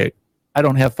litigate. I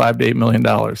don't have $5 to $8 million.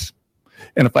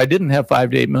 And if I didn't have $5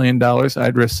 to $8 million,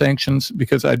 I'd risk sanctions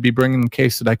because I'd be bringing a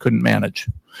case that I couldn't manage.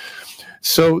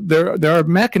 So there are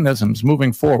mechanisms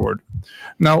moving forward.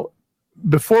 Now,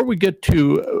 before we get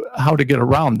to how to get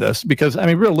around this, because, I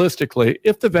mean, realistically,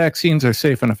 if the vaccines are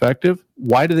safe and effective,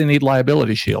 why do they need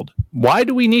liability shield? Why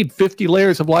do we need 50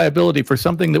 layers of liability for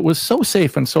something that was so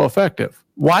safe and so effective?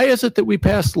 Why is it that we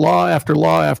passed law after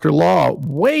law after law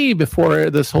way before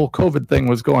this whole COVID thing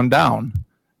was going down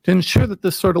to ensure that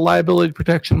this sort of liability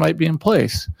protection might be in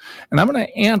place? And I'm going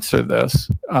to answer this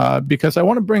because I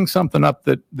want to bring something up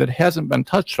that hasn't been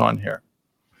touched on here.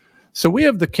 So we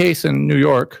have the case in New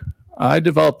York. I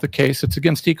developed the case. It's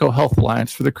against EcoHealth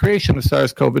Alliance for the creation of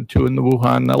SARS-CoV-2 in the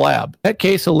Wuhan lab. That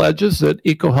case alleges that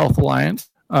EcoHealth Alliance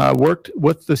worked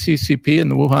with the CCP in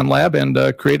the Wuhan lab and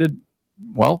created,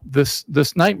 well,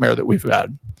 this nightmare that we've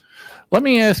had. Let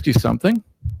me ask you something.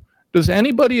 Does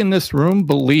anybody in this room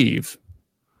believe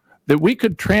that we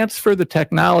could transfer the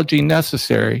technology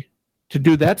necessary to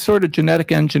do that sort of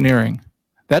genetic engineering,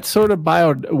 that sort of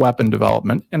bioweapon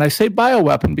development? And I say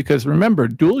bioweapon because, remember,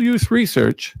 dual-use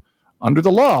research, under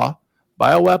the law,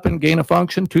 bioweapon, gain of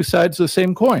function, two sides of the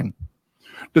same coin.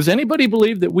 Does anybody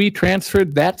believe that we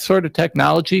transferred that sort of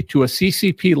technology to a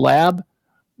CCP lab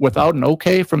without an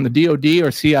okay from the DOD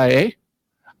or CIA?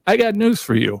 I got news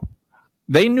for you.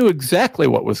 They knew exactly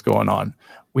what was going on.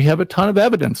 We have a ton of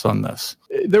evidence on this.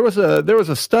 There was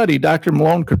a study, Dr.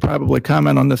 Malone could probably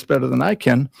comment on this better than I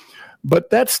can, but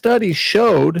that study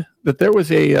showed that there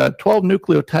was a 12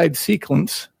 nucleotide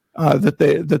sequence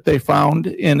that they found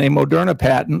in a Moderna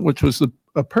patent, which was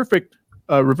a perfect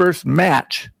reverse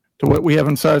match to what we have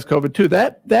in SARS-CoV-2.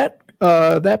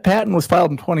 That patent was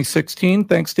filed in 2016.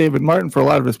 Thanks, David Martin, for a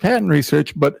lot of his patent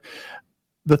research. But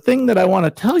the thing that I want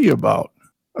to tell you about,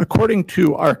 according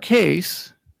to our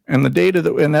case and the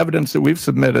data and evidence that we've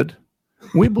submitted,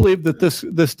 we believe that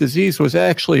this disease was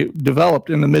actually developed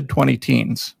in the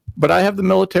mid-20-teens. But I have the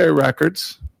military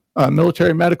records,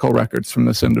 military medical records from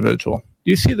this individual.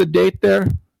 Do you see the date there?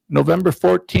 November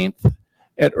 14th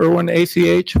at Irwin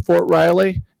ACH, Fort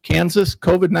Riley, Kansas,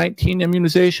 COVID-19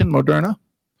 immunization, Moderna.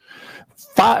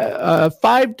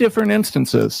 Five different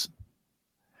instances.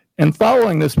 And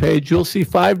following this page, you'll see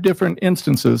 5 different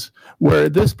instances where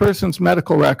this person's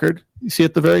medical record, you see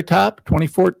at the very top,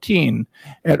 2014,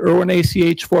 at Irwin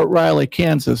ACH, Fort Riley,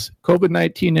 Kansas,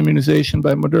 COVID-19 immunization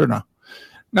by Moderna.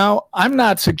 Now, I'm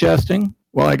not suggesting,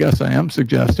 well, I guess I am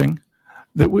suggesting,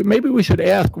 that maybe we should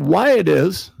ask why it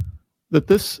is that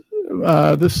this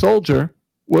soldier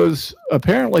was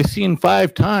apparently seen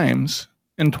 5 times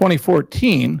in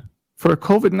 2014 for a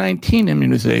COVID-19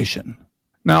 immunization.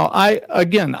 Now,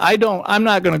 I'm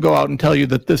not going to go out and tell you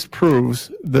that this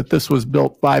proves that this was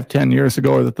built 5-10 years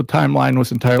ago or that the timeline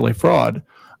was entirely fraud.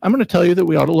 I'm going to tell you that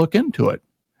we ought to look into it.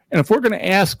 And if we're going to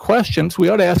ask questions, we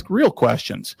ought to ask real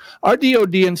questions. Our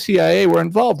DOD and CIA were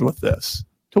involved with this.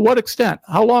 To what extent?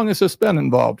 How long has this been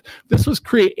involved? This was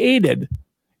created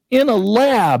in a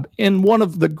lab in one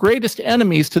of the greatest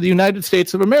enemies to the United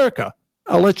States of America.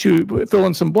 I'll let you fill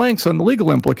in some blanks on the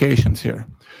legal implications here.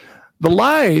 The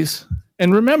lies,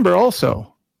 and remember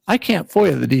also, I can't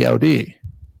FOIA the DOD.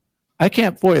 I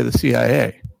can't FOIA the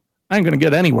CIA. I ain't going to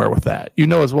get anywhere with that. You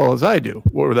know as well as I do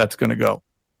where that's going to go.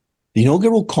 The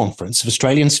inaugural conference of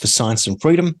Australians for Science and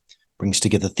Freedom brings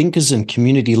together thinkers and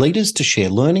community leaders to share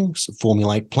learnings,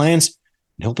 formulate plans,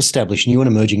 and help establish new and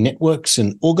emerging networks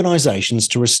and organisations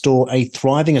to restore a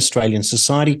thriving Australian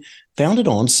society founded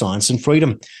on science and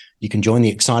freedom. You can join the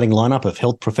exciting lineup of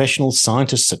health professionals,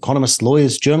 scientists, economists,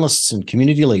 lawyers, journalists, and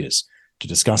community leaders to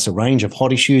discuss a range of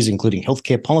hot issues, including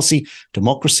healthcare policy,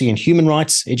 democracy and human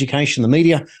rights, education, the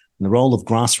media, and the role of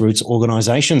grassroots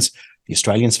organisations. The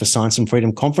Australians for Science and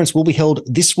Freedom Conference will be held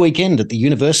this weekend at the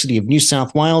University of New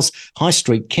South Wales, High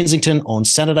Street, Kensington, on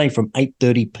Saturday from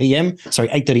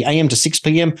 8:30 a.m. to 6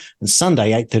 p.m. and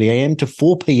Sunday 8:30 a.m. to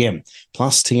 4 p.m.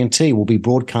 Plus, TNT will be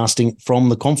broadcasting from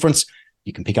the conference.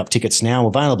 You can pick up tickets now,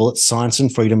 available at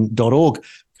scienceandfreedom.org.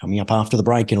 Coming up after the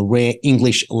break in a rare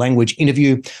English language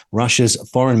interview, Russia's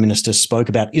foreign minister spoke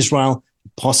about Israel,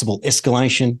 possible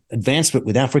escalation, advancement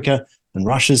with Africa, and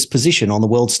Russia's position on the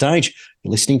world stage.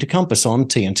 You're listening to Compass on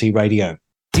TNT Radio.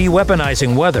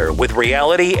 De-weaponizing weather with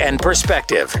reality and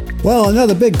perspective. Well,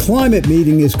 another big climate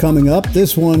meeting is coming up.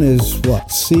 This one is,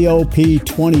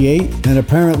 COP28? And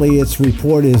apparently its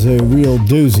report is a real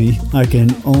doozy. I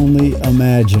can only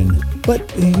imagine. But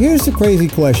here's the crazy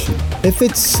question. If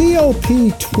it's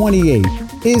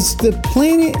COP28, is the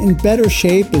planet in better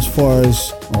shape as far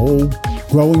as,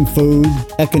 growing food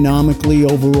economically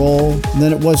overall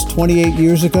than it was 28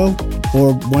 years ago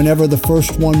or whenever the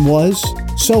first one was?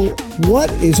 So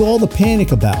what is all the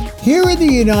panic about? Here in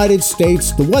the United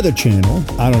States, the Weather Channel,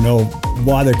 I don't know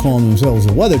why they're calling themselves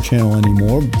the Weather Channel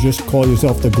anymore, just call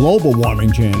yourself the Global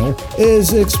Warming Channel,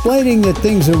 is explaining that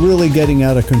things are really getting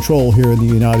out of control here in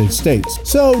the United States.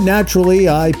 So naturally,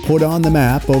 I put on the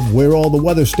map of where all the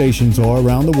weather stations are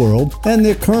around the world, and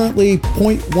they're currently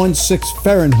 0.16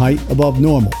 Fahrenheit above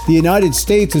normal. The United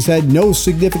States has had no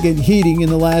significant heating in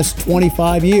the last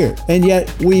 25 years, and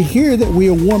yet we hear that we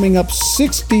are warming up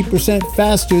 60%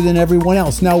 faster than everyone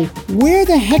else. Now, where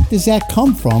the heck does that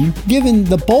come from, given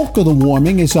the bulk of the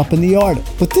warming is up in the Arctic?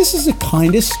 But this is the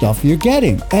kind of stuff you're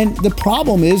getting. And the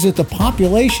problem is that the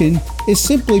population is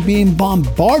simply being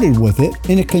bombarded with it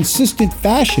in a consistent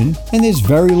fashion, and there's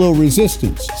very little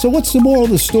resistance. So what's the moral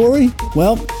of the story?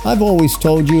 Well, I've always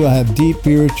told you I have deep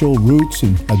spiritual roots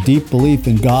and a deep belief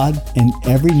in God, and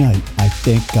every night I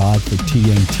thank God for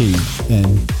TNT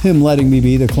and Him letting me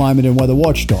be the climate and weather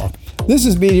watchdog. This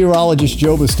is meteorologist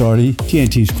Joe Bastardi,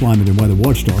 TNT's Climate and Weather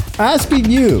Watchdog,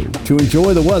 asking you to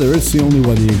enjoy the weather. It's the only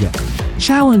weather you get.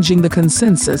 Challenging the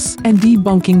consensus and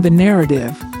debunking the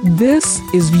narrative. This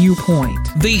is Viewpoint.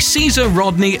 The Caesar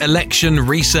Rodney Election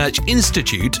Research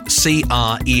Institute,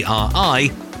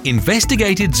 CRERI,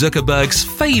 investigated Zuckerberg's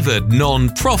favoured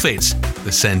non-profits,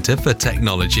 the Centre for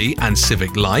Technology and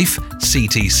Civic Life,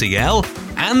 CTCL,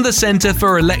 and the Centre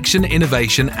for Election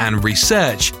Innovation and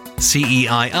Research,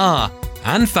 CEIR,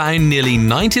 and found nearly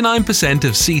 99%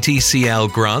 of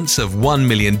CTCL grants of $1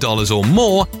 million or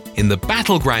more in the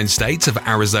battleground states of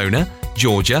Arizona,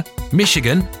 Georgia,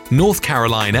 Michigan, North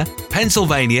Carolina,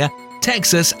 Pennsylvania,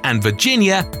 Texas, and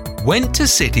Virginia went to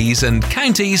cities and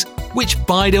counties which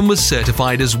Biden was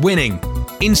certified as winning.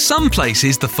 In some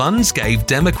places, the funds gave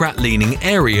Democrat-leaning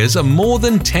areas a more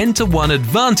than 10-to-1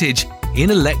 advantage in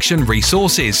election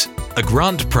resources. A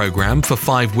grant program for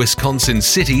 5 Wisconsin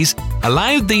cities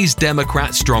allowed these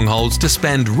Democrat strongholds to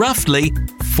spend roughly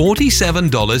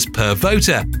 $47 per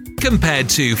voter, compared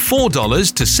to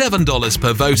 $4 to $7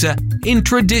 per voter in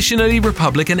traditionally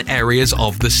Republican areas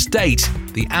of the state,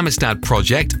 the Amistad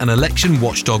Project, an election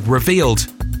watchdog, revealed.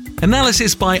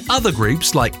 Analysis by other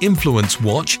groups like Influence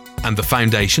Watch and the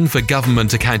Foundation for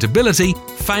Government Accountability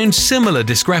found similar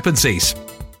discrepancies.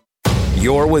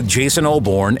 You're with Jason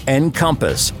Olbourne and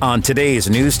Compass on today's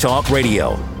News Talk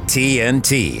Radio,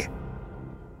 TNT.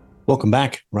 Welcome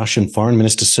back. Russian Foreign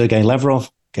Minister Sergei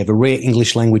Lavrov gave a rare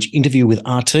English language interview with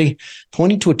RT,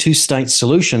 pointing to a two-state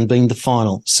solution being the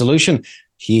final solution.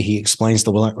 Here he explains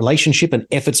the relationship and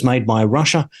efforts made by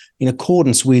Russia in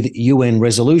accordance with UN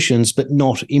resolutions but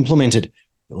not implemented.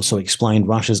 He also explained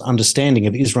Russia's understanding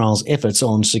of Israel's efforts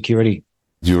on security.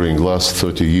 During the last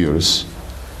 30 years,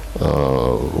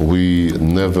 we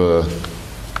never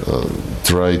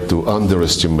tried to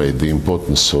underestimate the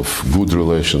importance of good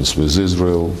relations with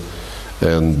Israel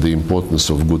and the importance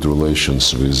of good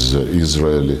relations with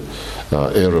Israeli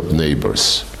Arab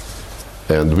neighbors.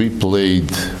 And we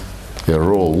played a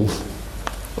role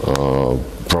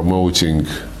promoting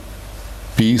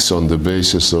peace on the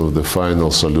basis of the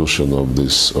final solution of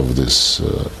this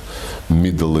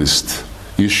Middle East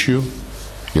issue,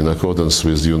 in accordance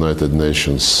with the United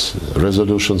Nations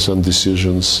resolutions and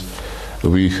decisions.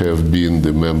 We have been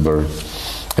a member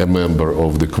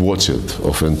of the quartet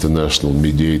of international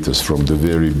mediators from the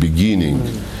very beginning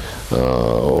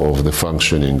of the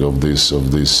functioning of this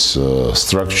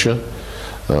structure.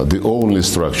 The only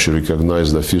structure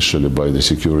recognized officially by the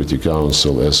Security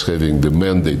Council as having the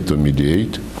mandate to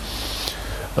mediate.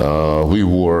 We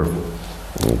were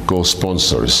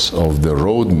co-sponsors of the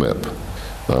roadmap,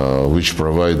 which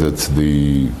provided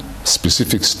the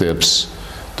specific steps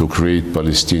to create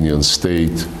Palestinian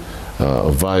state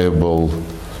viable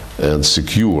and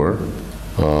secure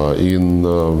in,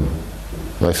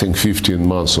 I think, 15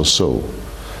 months or so.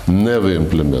 Never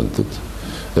implemented.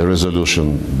 A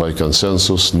resolution by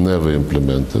consensus, never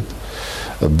implemented.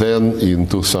 Then in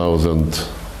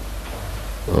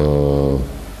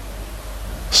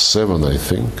 2007, I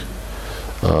think,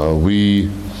 we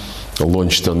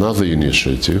launched another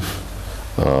initiative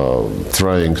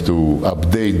trying to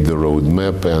update the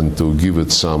roadmap and to give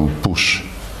it some push,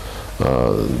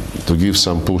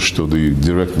 to the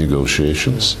direct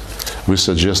negotiations. We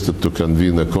suggested to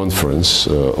convene a conference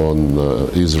on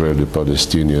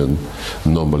Israeli-Palestinian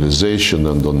normalization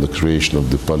and on the creation of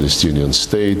the Palestinian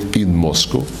state in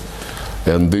Moscow.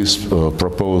 And this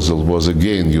proposal was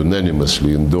again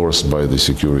unanimously endorsed by the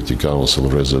Security Council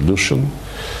resolution,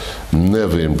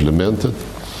 never implemented.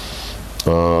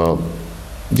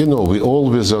 We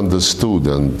always understood,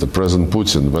 and President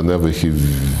Putin, whenever he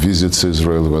visits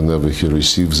Israel, whenever he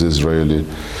receives Israeli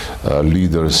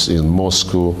leaders in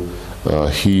Moscow,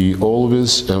 he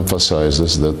always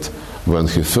emphasizes that when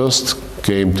he first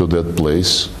came to that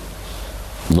place,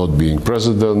 not being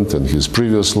president, in his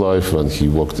previous life, when he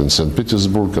worked in St.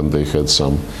 Petersburg and they had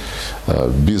some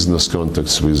business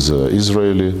contacts with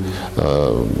Israeli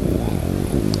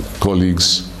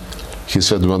colleagues, he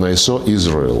said, when I saw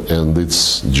Israel and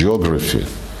its geography,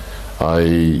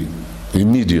 I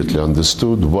immediately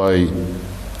understood why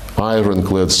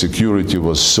ironclad security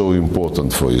was so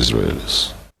important for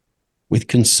Israelis. With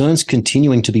concerns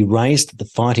continuing to be raised that the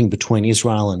fighting between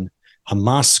Israel and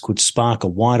Hamas could spark a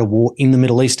wider war in the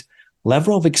Middle East,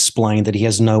 Lavrov explained that he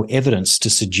has no evidence to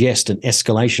suggest an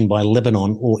escalation by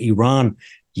Lebanon or Iran.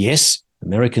 Yes,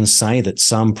 Americans say that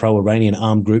some pro-Iranian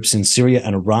armed groups in Syria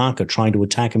and Iraq are trying to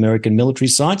attack American military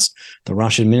sites, the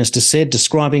Russian minister said,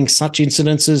 describing such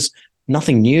incidents as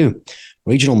nothing new.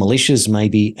 Regional militias may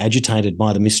be agitated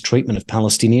by the mistreatment of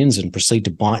Palestinians and proceed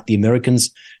to bite the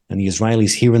Americans and the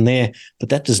Israelis here and there, but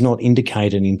that does not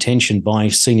indicate an intention by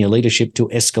senior leadership to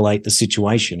escalate the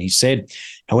situation, he said.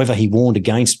 However, he warned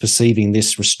against perceiving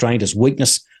this restraint as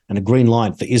weakness and a green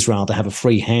light for Israel to have a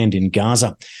free hand in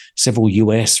Gaza. Several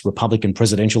US Republican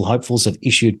presidential hopefuls have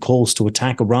issued calls to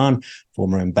attack Iran.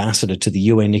 Former ambassador to the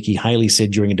UN, Nikki Haley,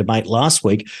 said during a debate last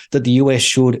week that the US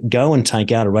should go and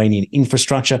take out Iranian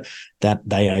infrastructure that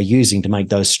they are using to make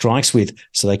those strikes with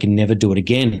so they can never do it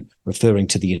again, referring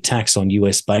to the attacks on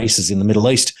US bases in the Middle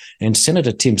East. And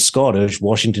Senator Tim Scott urged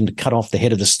Washington to cut off the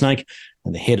head of the snake,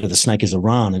 and the head of the snake is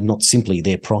Iran and not simply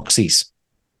their proxies.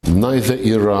 Neither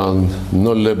Iran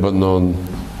nor Lebanon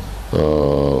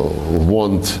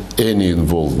want any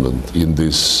involvement in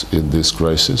this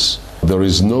crisis. There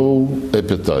is no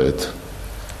appetite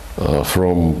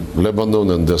from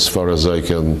Lebanon, and as far as I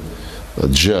can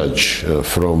judge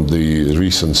from the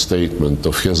recent statement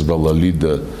of Hezbollah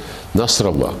leader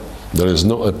Nasrallah, there is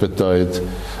no appetite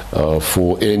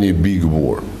for any big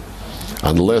war,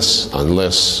 unless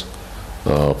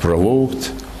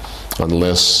provoked,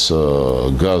 unless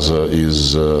Gaza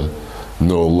is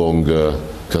no longer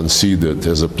considered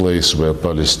as a place where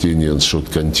Palestinians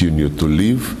should continue to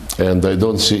live. And I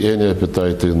don't see any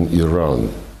appetite in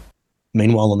Iran.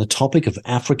 Meanwhile, on the topic of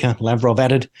Africa, Lavrov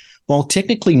added, while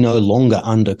technically no longer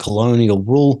under colonial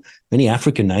rule, many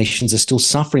African nations are still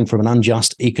suffering from an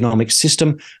unjust economic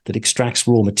system that extracts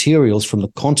raw materials from the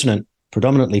continent,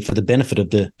 predominantly for the benefit of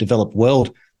the developed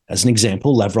world. As an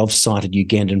example, Lavrov cited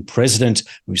Ugandan President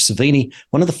Museveni,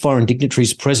 one of the foreign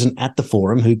dignitaries present at the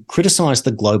forum, who criticised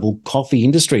the global coffee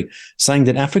industry, saying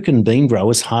that African bean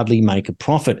growers hardly make a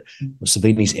profit.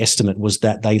 Museveni's estimate was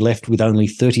that they left with only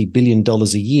 $30 billion a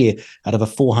year out of a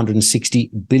 $460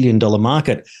 billion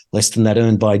market, less than that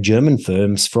earned by German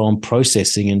firms from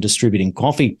processing and distributing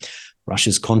coffee.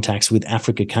 Russia's contacts with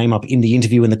Africa came up in the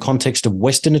interview in the context of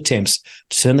Western attempts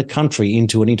to turn the country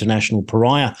into an international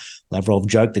pariah. Lavrov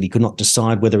joked that he could not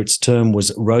decide whether its term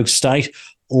was rogue state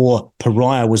or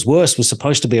pariah was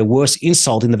supposed to be a worse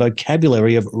insult in the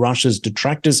vocabulary of Russia's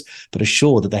detractors, but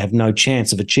assured that they have no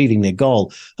chance of achieving their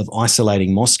goal of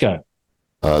isolating Moscow.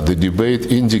 The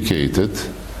debate indicated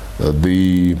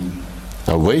the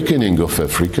awakening of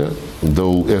Africa,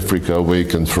 though Africa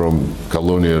awakened from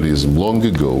colonialism long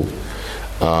ago,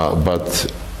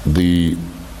 but the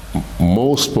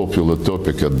most popular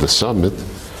topic at the summit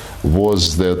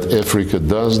was that Africa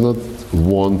does not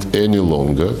want any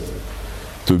longer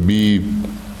to be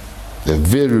a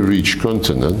very rich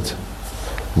continent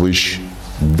which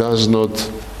does not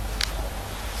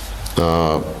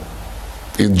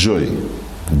enjoy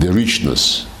the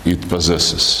richness it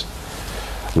possesses.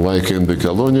 Like in the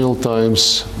colonial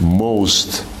times,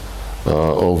 most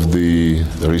of the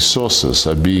resources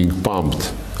are being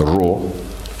pumped raw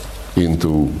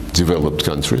into developed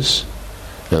countries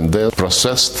and then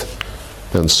processed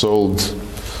and sold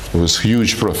with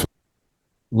huge profit.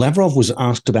 Lavrov was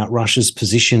asked about Russia's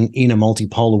position in a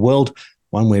multipolar world,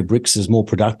 one where BRICS is more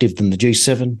productive than the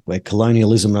G7, where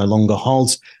colonialism no longer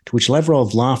holds, to which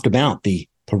Lavrov laughed about the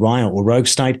pariah or rogue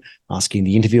state, asking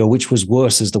the interviewer which was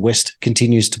worse as the West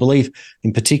continues to believe,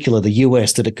 in particular the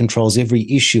US, that it controls every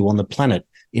issue on the planet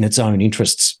in its own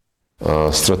interests.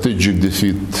 Strategic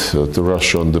defeat to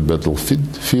Russia on the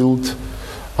battlefield,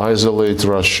 isolate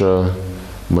Russia,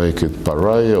 make it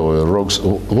pariah or a rogue state.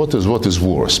 What is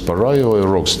worse, pariah or a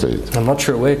rogue state? I'm not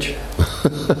sure which.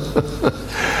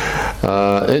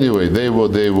 Anyway,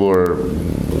 they were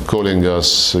calling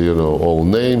us, all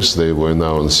names. They were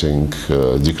announcing,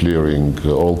 declaring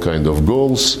all kind of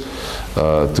goals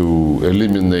to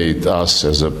eliminate us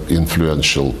as an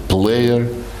influential player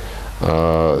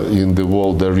in the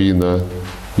world arena.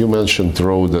 You mentioned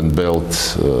Road and Belt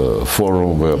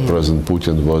Forum, where President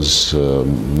Putin was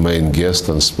main guest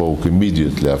and spoke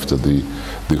immediately after the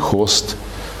host,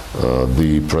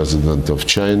 the President of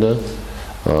China.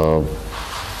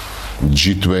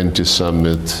 G20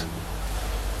 summit,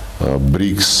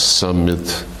 BRICS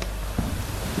summit,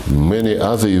 many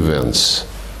other events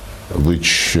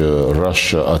which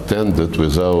Russia attended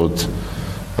without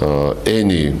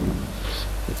any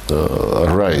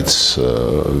rights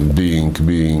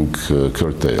being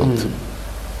curtailed.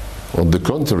 On the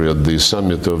contrary, at the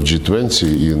summit of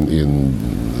G20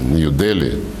 in New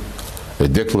Delhi, a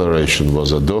declaration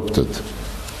was adopted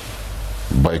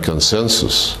by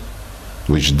consensus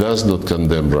which does not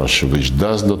condemn Russia, which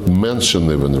does not mention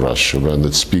even Russia when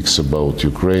it speaks about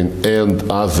Ukraine and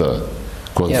other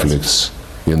conflicts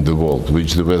in the world,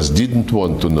 which the West didn't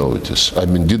want to notice,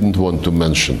 didn't want to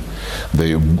mention.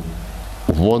 They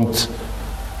wanted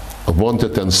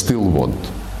and still want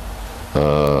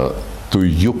to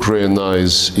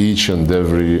Ukrainize each and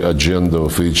every agenda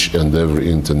of each and every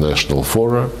international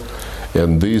forum,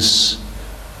 and this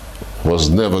was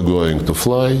never going to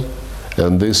fly.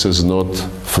 And this is not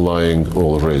flying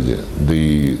already.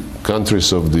 The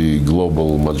countries of the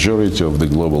global majority of the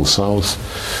global South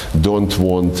don't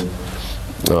want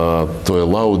to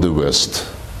allow the West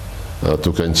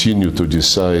to continue to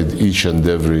decide each and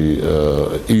every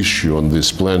issue on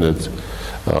this planet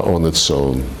on its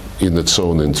own, in its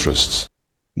own interests.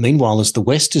 Meanwhile, as the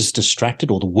West is distracted,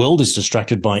 or the world is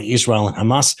distracted by Israel and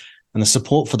Hamas, and the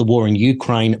support for the war in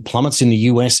Ukraine plummets in the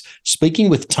US, speaking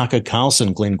with Tucker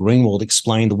Carlson, Glenn Greenwald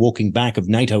explained the walking back of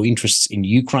NATO interests in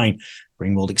Ukraine.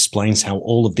 Greenwald explains how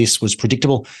all of this was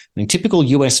predictable. And in typical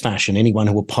US fashion, anyone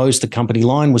who opposed the company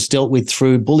line was dealt with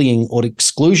through bullying or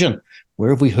exclusion. Where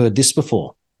have we heard this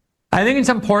before? I think it's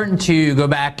important to go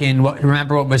back and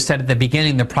remember what was said at the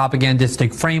beginning, the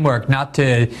propagandistic framework, not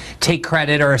to take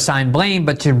credit or assign blame,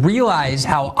 but to realize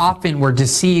how often we're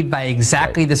deceived by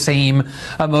exactly the same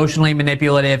emotionally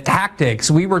manipulative tactics.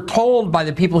 We were told by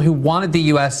the people who wanted the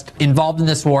U.S. involved in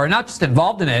this war, not just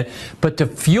involved in it, but to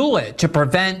fuel it, to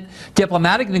prevent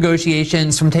diplomatic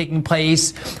negotiations from taking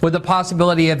place with the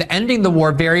possibility of ending the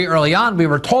war very early on. We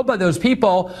were told by those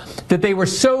people that they were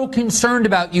so concerned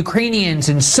about Ukrainians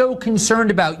and so concerned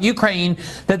about Ukraine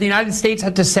that the United States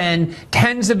had to send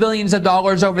tens of billions of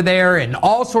dollars over there and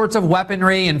all sorts of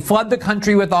weaponry and flood the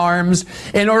country with arms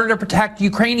in order to protect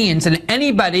Ukrainians. And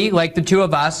anybody like the two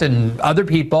of us and other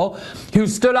people who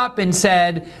stood up and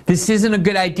said, this isn't a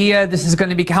good idea, this is going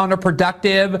to be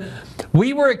counterproductive,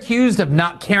 we were accused of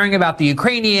not caring about the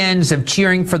Ukrainians, of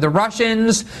cheering for the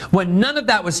Russians, when none of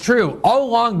that was true. All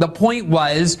along, the point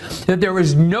was that there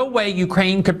was no way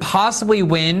Ukraine could possibly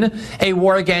win a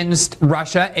war against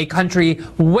Russia, a country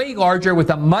way larger with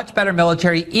a much better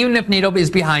military, even if NATO is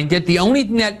behind it. The only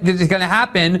thing that is going to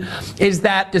happen is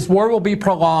that this war will be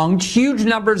prolonged. Huge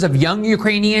numbers of young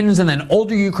Ukrainians and then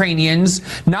older Ukrainians,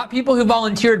 not people who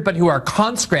volunteered, but who are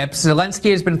conscripts.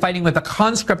 Zelensky has been fighting with a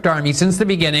conscript army since the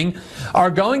beginning,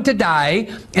 are going to die.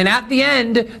 And at the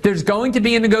end, there's going to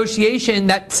be a negotiation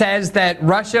that says that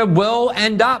Russia will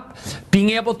end up being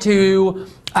able to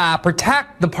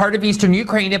protect the part of eastern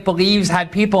Ukraine it believes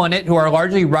had people in it who are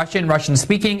largely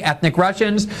Russian-speaking, ethnic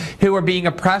Russians, who are being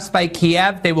oppressed by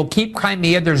Kiev. They will keep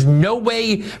Crimea. There's no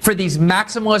way for these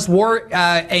maximalist war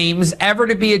aims ever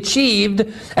to be achieved.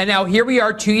 And now here we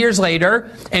are 2 years later,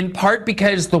 in part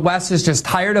because the West is just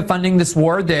tired of funding this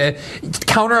war. The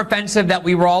counteroffensive that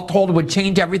we were all told would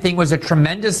change everything was a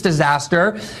tremendous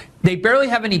disaster. They barely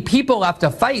have any people left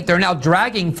to fight. They're now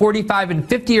dragging 45 and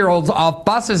 50-year-olds off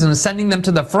buses and sending them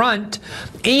to the front.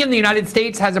 And the United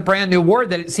States has a brand new war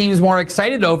that it seems more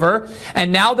excited over.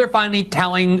 And now they're finally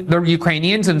telling the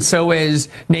Ukrainians, and so is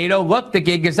NATO, look, the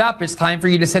gig is up. It's time for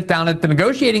you to sit down at the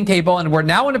negotiating table. And we're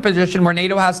now in a position where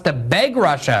NATO has to beg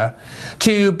Russia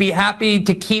to be happy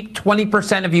to keep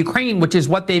 20% of Ukraine, which is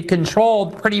what they've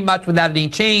controlled pretty much without any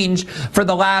change for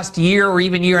the last year or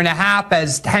even year and a half,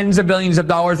 as tens of billions of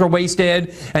dollars were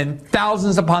wasted and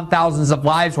thousands upon thousands of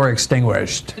lives were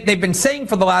extinguished. They've been saying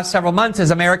for the last several months,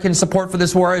 as American support for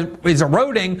this war is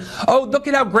eroding, oh, look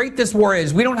at how great this war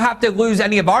is. We don't have to lose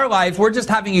any of our lives. We're just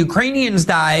having Ukrainians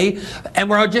die and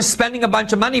we're just spending a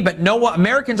bunch of money, but no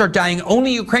Americans are dying,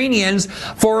 only Ukrainians,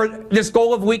 for this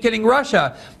goal of weakening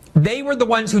Russia. They were the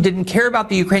ones who didn't care about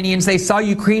the Ukrainians. They saw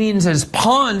Ukrainians as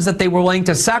pawns that they were willing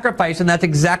to sacrifice, and that's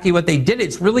exactly what they did.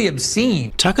 It's really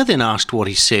obscene. Tucker then asked what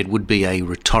he said would be a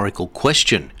rhetorical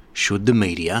question. Should the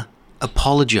media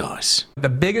apologise? The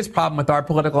biggest problem with our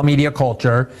political media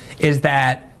culture is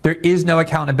that there is no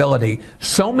accountability.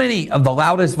 So many of the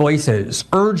loudest voices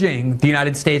urging the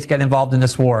United States get involved in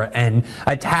this war and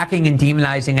attacking and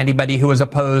demonizing anybody who was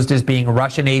opposed as being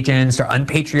Russian agents or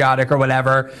unpatriotic or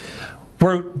whatever,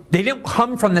 they didn't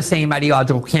come from the same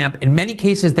ideological camp. In many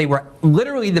cases, they were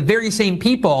literally the very same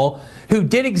people who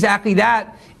did exactly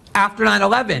that after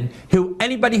 9/11,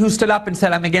 anybody who stood up and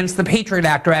said, I'm against the Patriot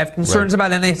Act, or I have concerns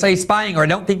about NSA spying, or I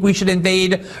don't think we should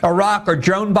invade Iraq or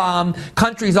drone bomb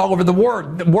countries all over the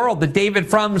world, the David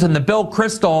Frums and the Bill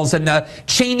Kristols and the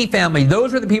Cheney family,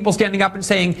 those were the people standing up and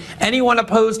saying, anyone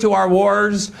opposed to our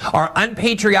wars are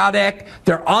unpatriotic,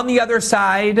 they're on the other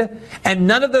side, and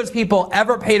none of those people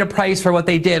ever paid a price for what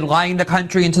they did, lying the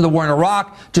country into the war in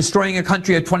Iraq, destroying a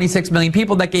country of 26 million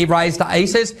people that gave rise to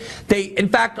ISIS. They, in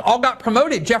fact, all got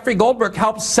promoted. Jeffrey Goldberg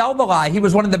helped sell the lie. He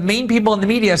was one of the main people in the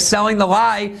media selling the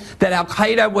lie that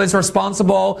Al-Qaeda was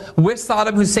responsible with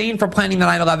Saddam Hussein for planning the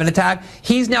 9/11 attack.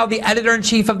 He's now the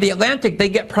editor-in-chief of The Atlantic. They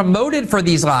get promoted for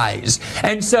these lies.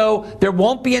 And so there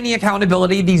won't be any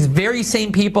accountability. These very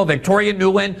same people, Victoria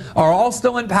Nuland, are all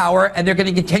still in power, and they're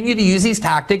going to continue to use these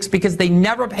tactics because they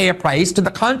never pay a price. To the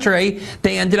contrary,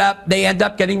 they end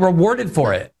up getting rewarded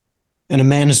for it. And a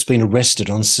man has been arrested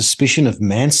on suspicion of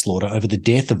manslaughter over the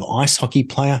death of ice hockey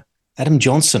player Adam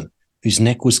Johnson, whose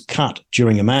neck was cut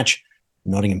during a match.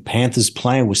 The Nottingham Panthers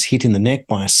player was hit in the neck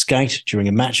by a skate during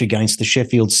a match against the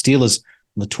Sheffield Steelers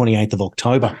on the 28th of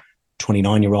October.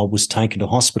 29-year-old was taken to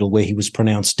hospital where he was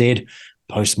pronounced dead.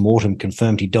 Post-mortem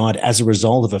confirmed he died as a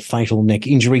result of a fatal neck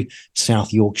injury,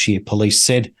 South Yorkshire Police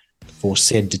said. The four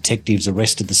said detectives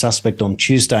arrested the suspect on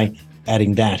Tuesday,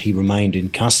 adding that he remained in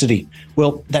custody.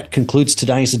 Well, that concludes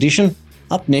today's edition.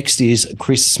 Up next is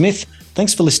Chris Smith.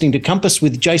 Thanks for listening to Compass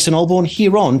with Jason Olbourne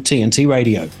here on TNT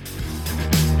Radio.